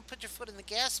you can't put your foot in the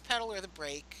gas pedal or the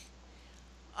brake.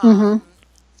 Hmm.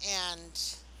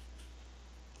 And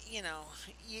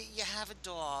you have a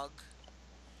dog,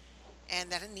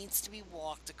 and that it needs to be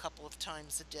walked a couple of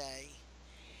times a day,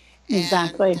 and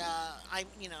Exactly.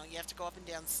 you have to go up and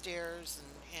down stairs,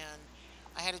 and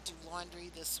I had to do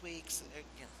laundry this week, so,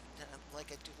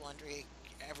 like I do laundry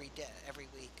every day, every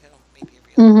week, maybe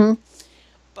every other week, Hmm.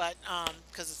 but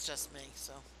because it's just me,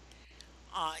 so.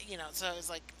 So it was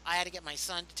like I had to get my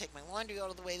son to take my laundry out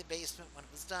of the way to the basement when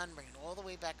it was done, bring it all the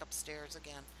way back upstairs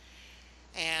again,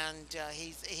 and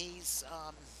he's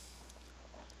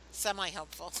semi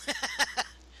helpful.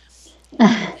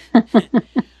 Yeah,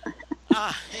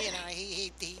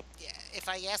 if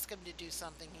I ask him to do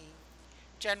something, he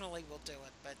generally will do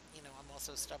it. But I'm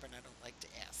also stubborn. I don't like to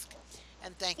ask.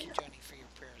 And thank you, Joni, for your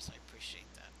prayers. I appreciate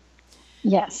that.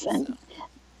 Yes, So,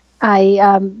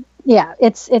 and yeah,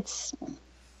 it's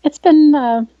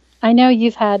been. I know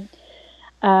you've had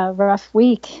a rough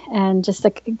week, and just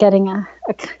getting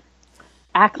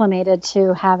acclimated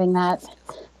to having that. yes,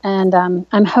 yes. And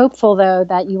I'm hopeful, though,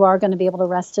 that you are going to be able to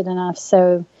rest it enough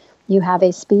so you have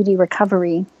a speedy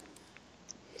recovery.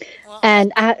 Well,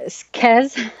 And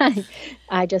Kez,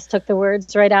 I just took the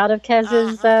words right out of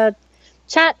Kez's uh-huh.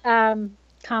 chat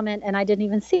comment, and I didn't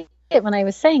even see it when I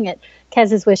was saying it.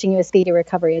 Kez is wishing you a speedy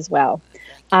recovery as well.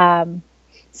 Thank you. Um,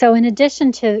 so, in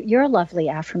addition to your lovely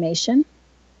affirmation,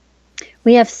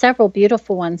 we have several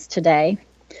beautiful ones today.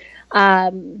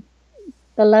 Um,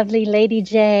 the lovely Lady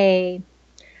J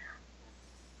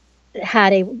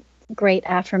had a great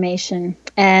affirmation,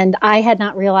 and I had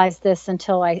not realized this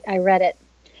until I read it.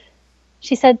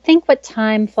 She said, "Think what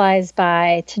time flies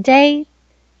by. Today,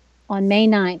 on May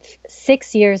 9th,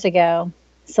 6 years ago,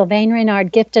 Sylvain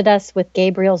Reynard gifted us with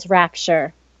Gabriel's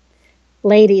Rapture.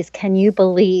 Ladies, can you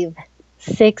believe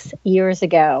 6 years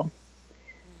ago?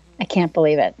 I Hmm. can't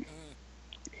believe it. Mm.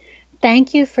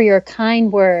 Thank you for your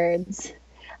kind words,"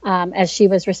 as she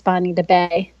was responding to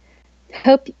Bay.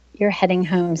 "Hope you're heading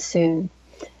home soon."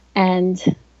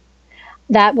 And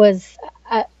that was,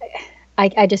 uh,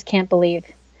 I just can't believe,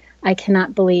 I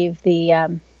cannot believe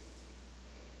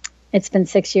it's been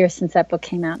 6 years since that book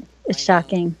came out. It's I know.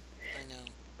 shocking. I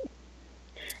know.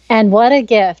 And what a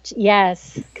gift.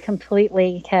 Yes,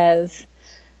 completely, Kez.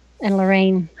 And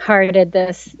Lorraine hearted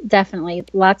this. Definitely.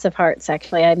 Lots of hearts,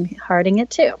 actually. I'm hearting it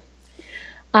too.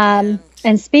 And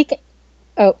And speak.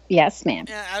 Oh, yes, ma'am.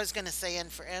 I was going to say,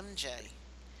 and for MJ,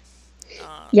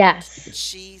 uh, Yes.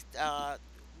 she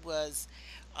was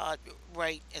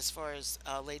right as far as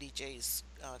Lady J's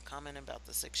comment about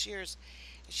the 6 years.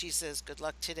 She says, "Good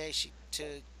luck today." She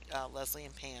to Leslie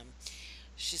and Pam.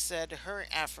 She said her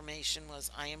affirmation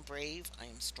was, "I am brave. I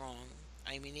am strong.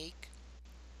 I am unique,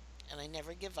 and I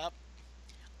never give up.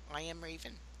 I am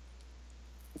Raven."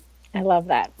 I love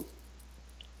that.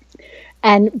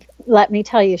 And let me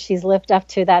tell you, she's lived up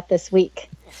to that this week.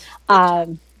 Good job.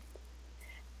 Um,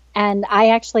 and I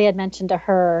actually had mentioned to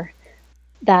her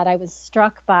that I was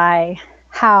struck by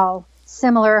how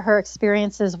similar her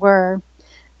experiences were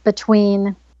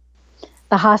between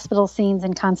the hospital scenes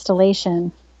in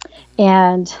Constellation Hmm.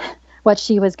 and what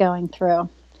she was going through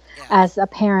Yes. as a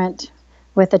parent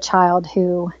with a child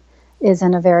who is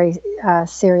in a very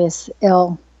seriously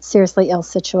ill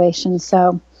situation.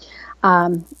 So,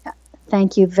 um,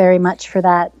 thank you very much for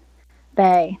that,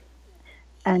 Bay.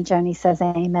 And Joni says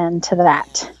amen to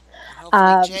that. Yeah.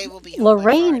 And hopefully Jay will be home by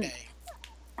Lorraine, Friday.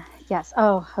 yes,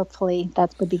 oh, hopefully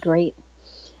that would be great.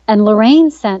 And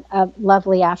Lorraine sent a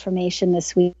lovely affirmation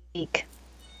this week.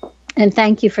 And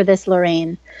thank you for this,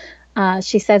 Lorraine.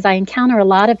 She says, "I encounter a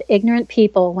lot of ignorant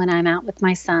people when I'm out with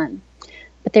my son,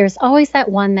 but there's always that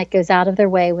one that goes out of their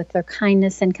way with their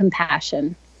kindness and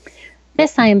compassion.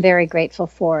 This I am very grateful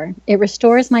for. It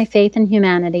restores my faith in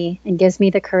humanity and gives me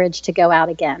the courage to go out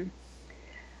again,"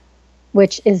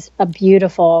 which is a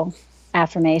beautiful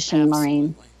affirmation,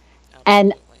 Lorraine. Absolutely.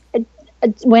 And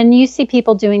Absolutely. when you see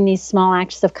people doing these small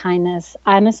acts of kindness,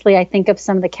 honestly, I think of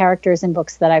some of the characters in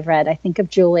books that I've read. I think of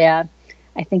Julia.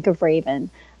 I think of Raven.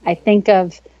 I think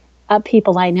of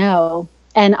people I know.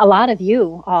 And a lot of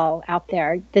you all out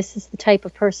there, this is the type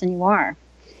of person you are,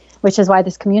 which is why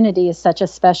this community is such a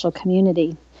special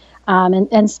community,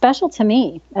 and special to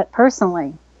me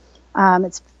personally.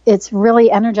 It's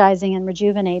really energizing and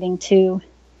rejuvenating to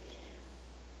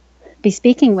be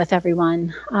speaking with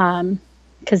everyone,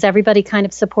 because everybody kind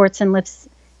of supports and lifts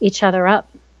each other up.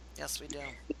 Yes, we do.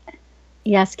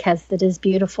 Yes, Kez, that is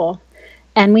beautiful.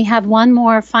 And we have one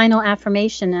more final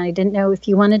affirmation. I didn't know if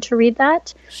you wanted to read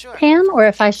that, Sure. Pam, or It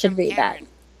if I came should from read that. Karen.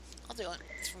 I'll do it.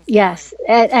 It's from Karen. Yes.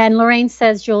 And Lorraine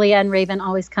says Julia and Raven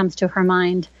always comes to her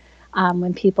mind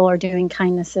when people are doing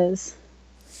kindnesses.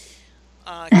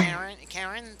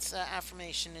 Karen's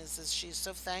affirmation is she's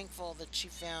so thankful that she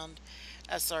found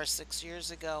SR 6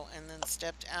 years ago and then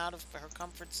stepped out of her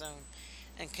comfort zone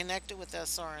and connected with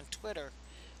SR on Twitter,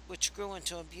 which grew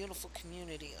into a beautiful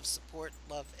community of support,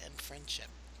 love, and friendship.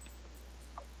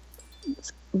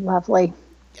 Lovely.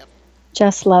 Yep.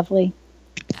 Just lovely.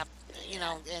 Ap-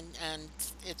 and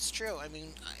it's true. I mean,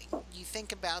 you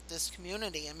think about this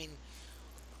community. I mean,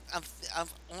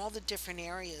 of all the different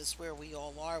areas where we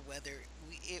all are, whether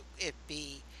it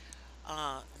be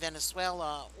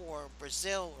Venezuela or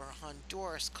Brazil or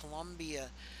Honduras, Colombia,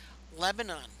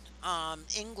 Lebanon,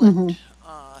 England,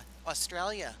 Hmm.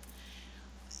 Australia.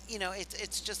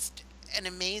 It's just an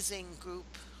amazing group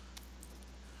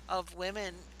of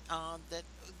women that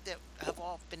have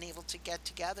all been able to get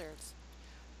together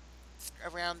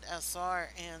around SR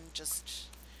and just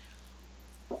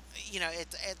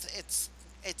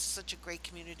it's such a great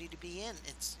community to be in.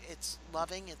 It's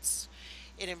loving.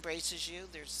 It embraces you.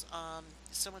 There's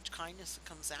so much kindness that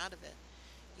comes out of it.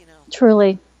 You know.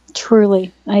 Truly,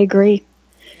 truly, I Yeah. agree.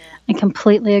 Yeah. I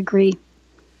completely agree.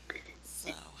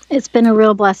 So It's been a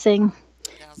real blessing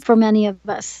it has for been. many of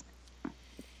us.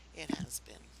 It has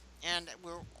been. And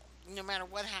we're no matter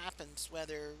what happens,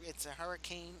 whether it's a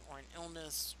hurricane or an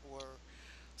illness or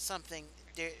something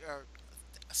there or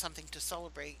something to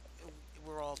celebrate,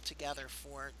 we're all together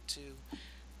for it to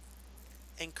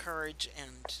encourage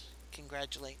and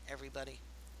congratulate everybody.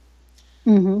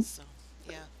 Hmm. So,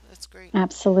 yeah, that's great.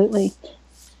 Absolutely.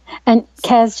 And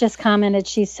Kez just commented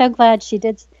she's so glad you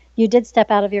did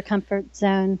step out of your comfort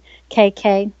zone,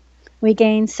 KK. We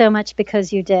gained so much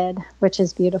because you did, which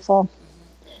is beautiful.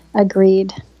 Hmm.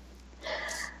 Agreed.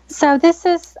 So this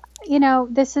is,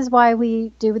 this is why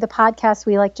we do the podcast.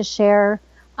 We like to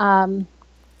um,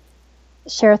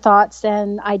 share thoughts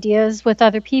and ideas with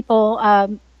other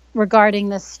people regarding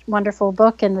this wonderful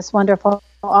book and this wonderful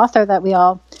author that we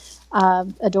all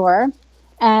adore.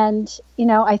 And,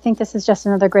 I think this is just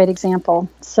another great example.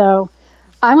 So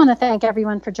I want to thank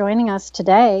everyone for joining us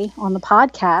today on the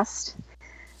podcast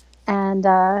and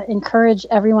encourage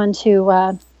everyone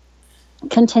to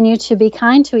continue to be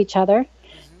kind to each other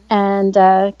Hmm.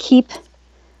 and keep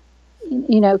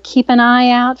an eye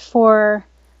out for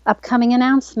upcoming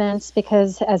announcements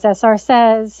because, as SR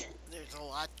says, There's a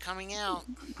lot coming out.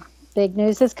 big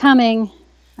news is coming.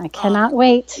 I Um, cannot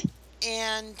wait.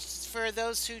 and for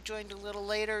those who joined a little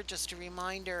later, just a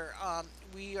reminder,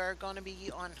 we are going to be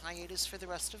on hiatus for the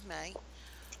rest of May.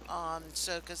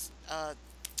 So because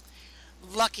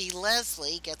Lucky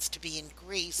Leslie gets to be in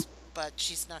Greece, but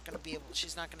she's not going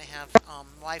to have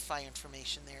Wi-Fi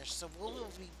information there. So we'll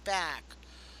be back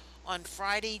on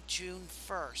Friday, June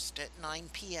 1st at 9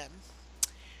 p.m.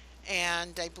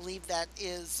 And I believe that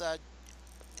is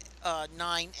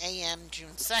 9 a.m. June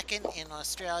 2nd in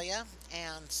Australia.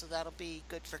 And so that'll be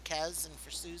good for Kez and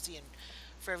for Susie and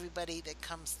for everybody that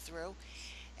comes through.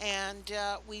 And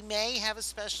we may have a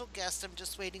special guest. I'm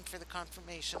just waiting for the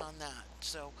confirmation on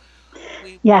that. But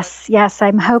Yes, yes,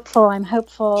 I'm hopeful. I'm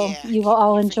hopeful yeah, you will keeping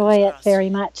all your fingers enjoy it crossed. very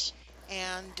much.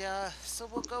 And so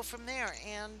we'll go from there.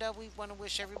 And we want to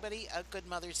wish everybody a good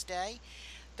Mother's Day.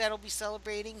 That'll be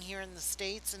celebrating here in the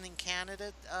States and in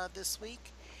Canada this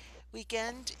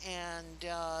weekend. And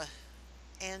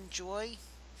enjoy.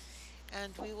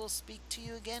 And we will speak to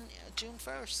you again June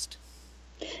 1st.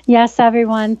 Yes,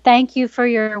 everyone. Thank you for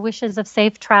your wishes of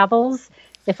safe travels.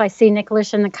 If I see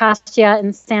Nicholas and Nakastia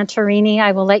in Santorini,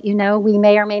 I will let you know. We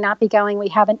may or may not be going. We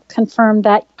haven't confirmed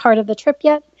that part of the trip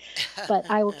yet, but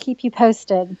I will keep you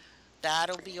posted.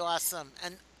 That'll be awesome.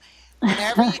 And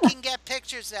whenever you can get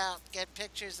pictures out,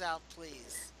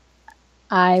 please.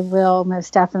 I will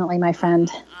most definitely, my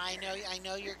friend. I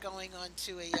know you're going on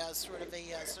to a sort of a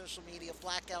social media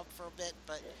blackout for a bit,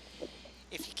 but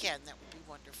if you can, that would be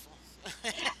wonderful.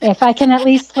 If I can at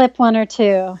least slip one or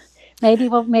two, maybe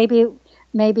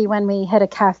when we hit a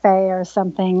cafe or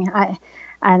something,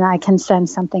 I can send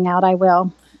something out. I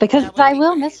will because That I would be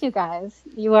will miss great. you guys.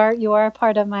 You are a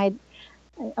part of my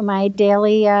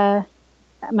daily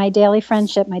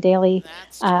friendship, my daily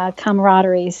That's true.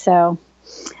 camaraderie. So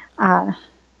uh,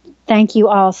 thank you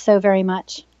all so very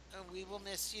much. We will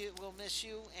miss you. We'll miss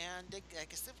you. And like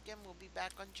I said again, we'll be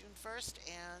back on June 1st,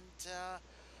 and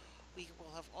we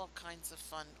will have all kinds of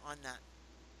fun on that.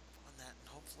 On that, and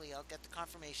hopefully, I'll get the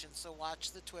confirmation. So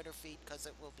watch the Twitter feed because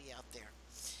it will be out there.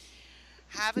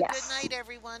 Have a good Yes. night,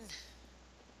 everyone.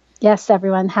 Yes,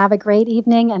 everyone. Have a great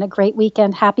evening and a great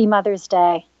weekend. Happy Mother's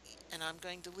Day. And I'm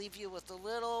going to leave you with a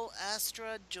little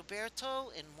Astra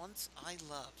Gilberto in Once I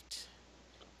Loved.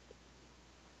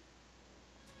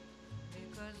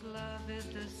 Because love is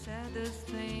the saddest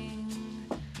thing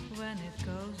when it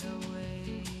goes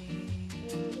away.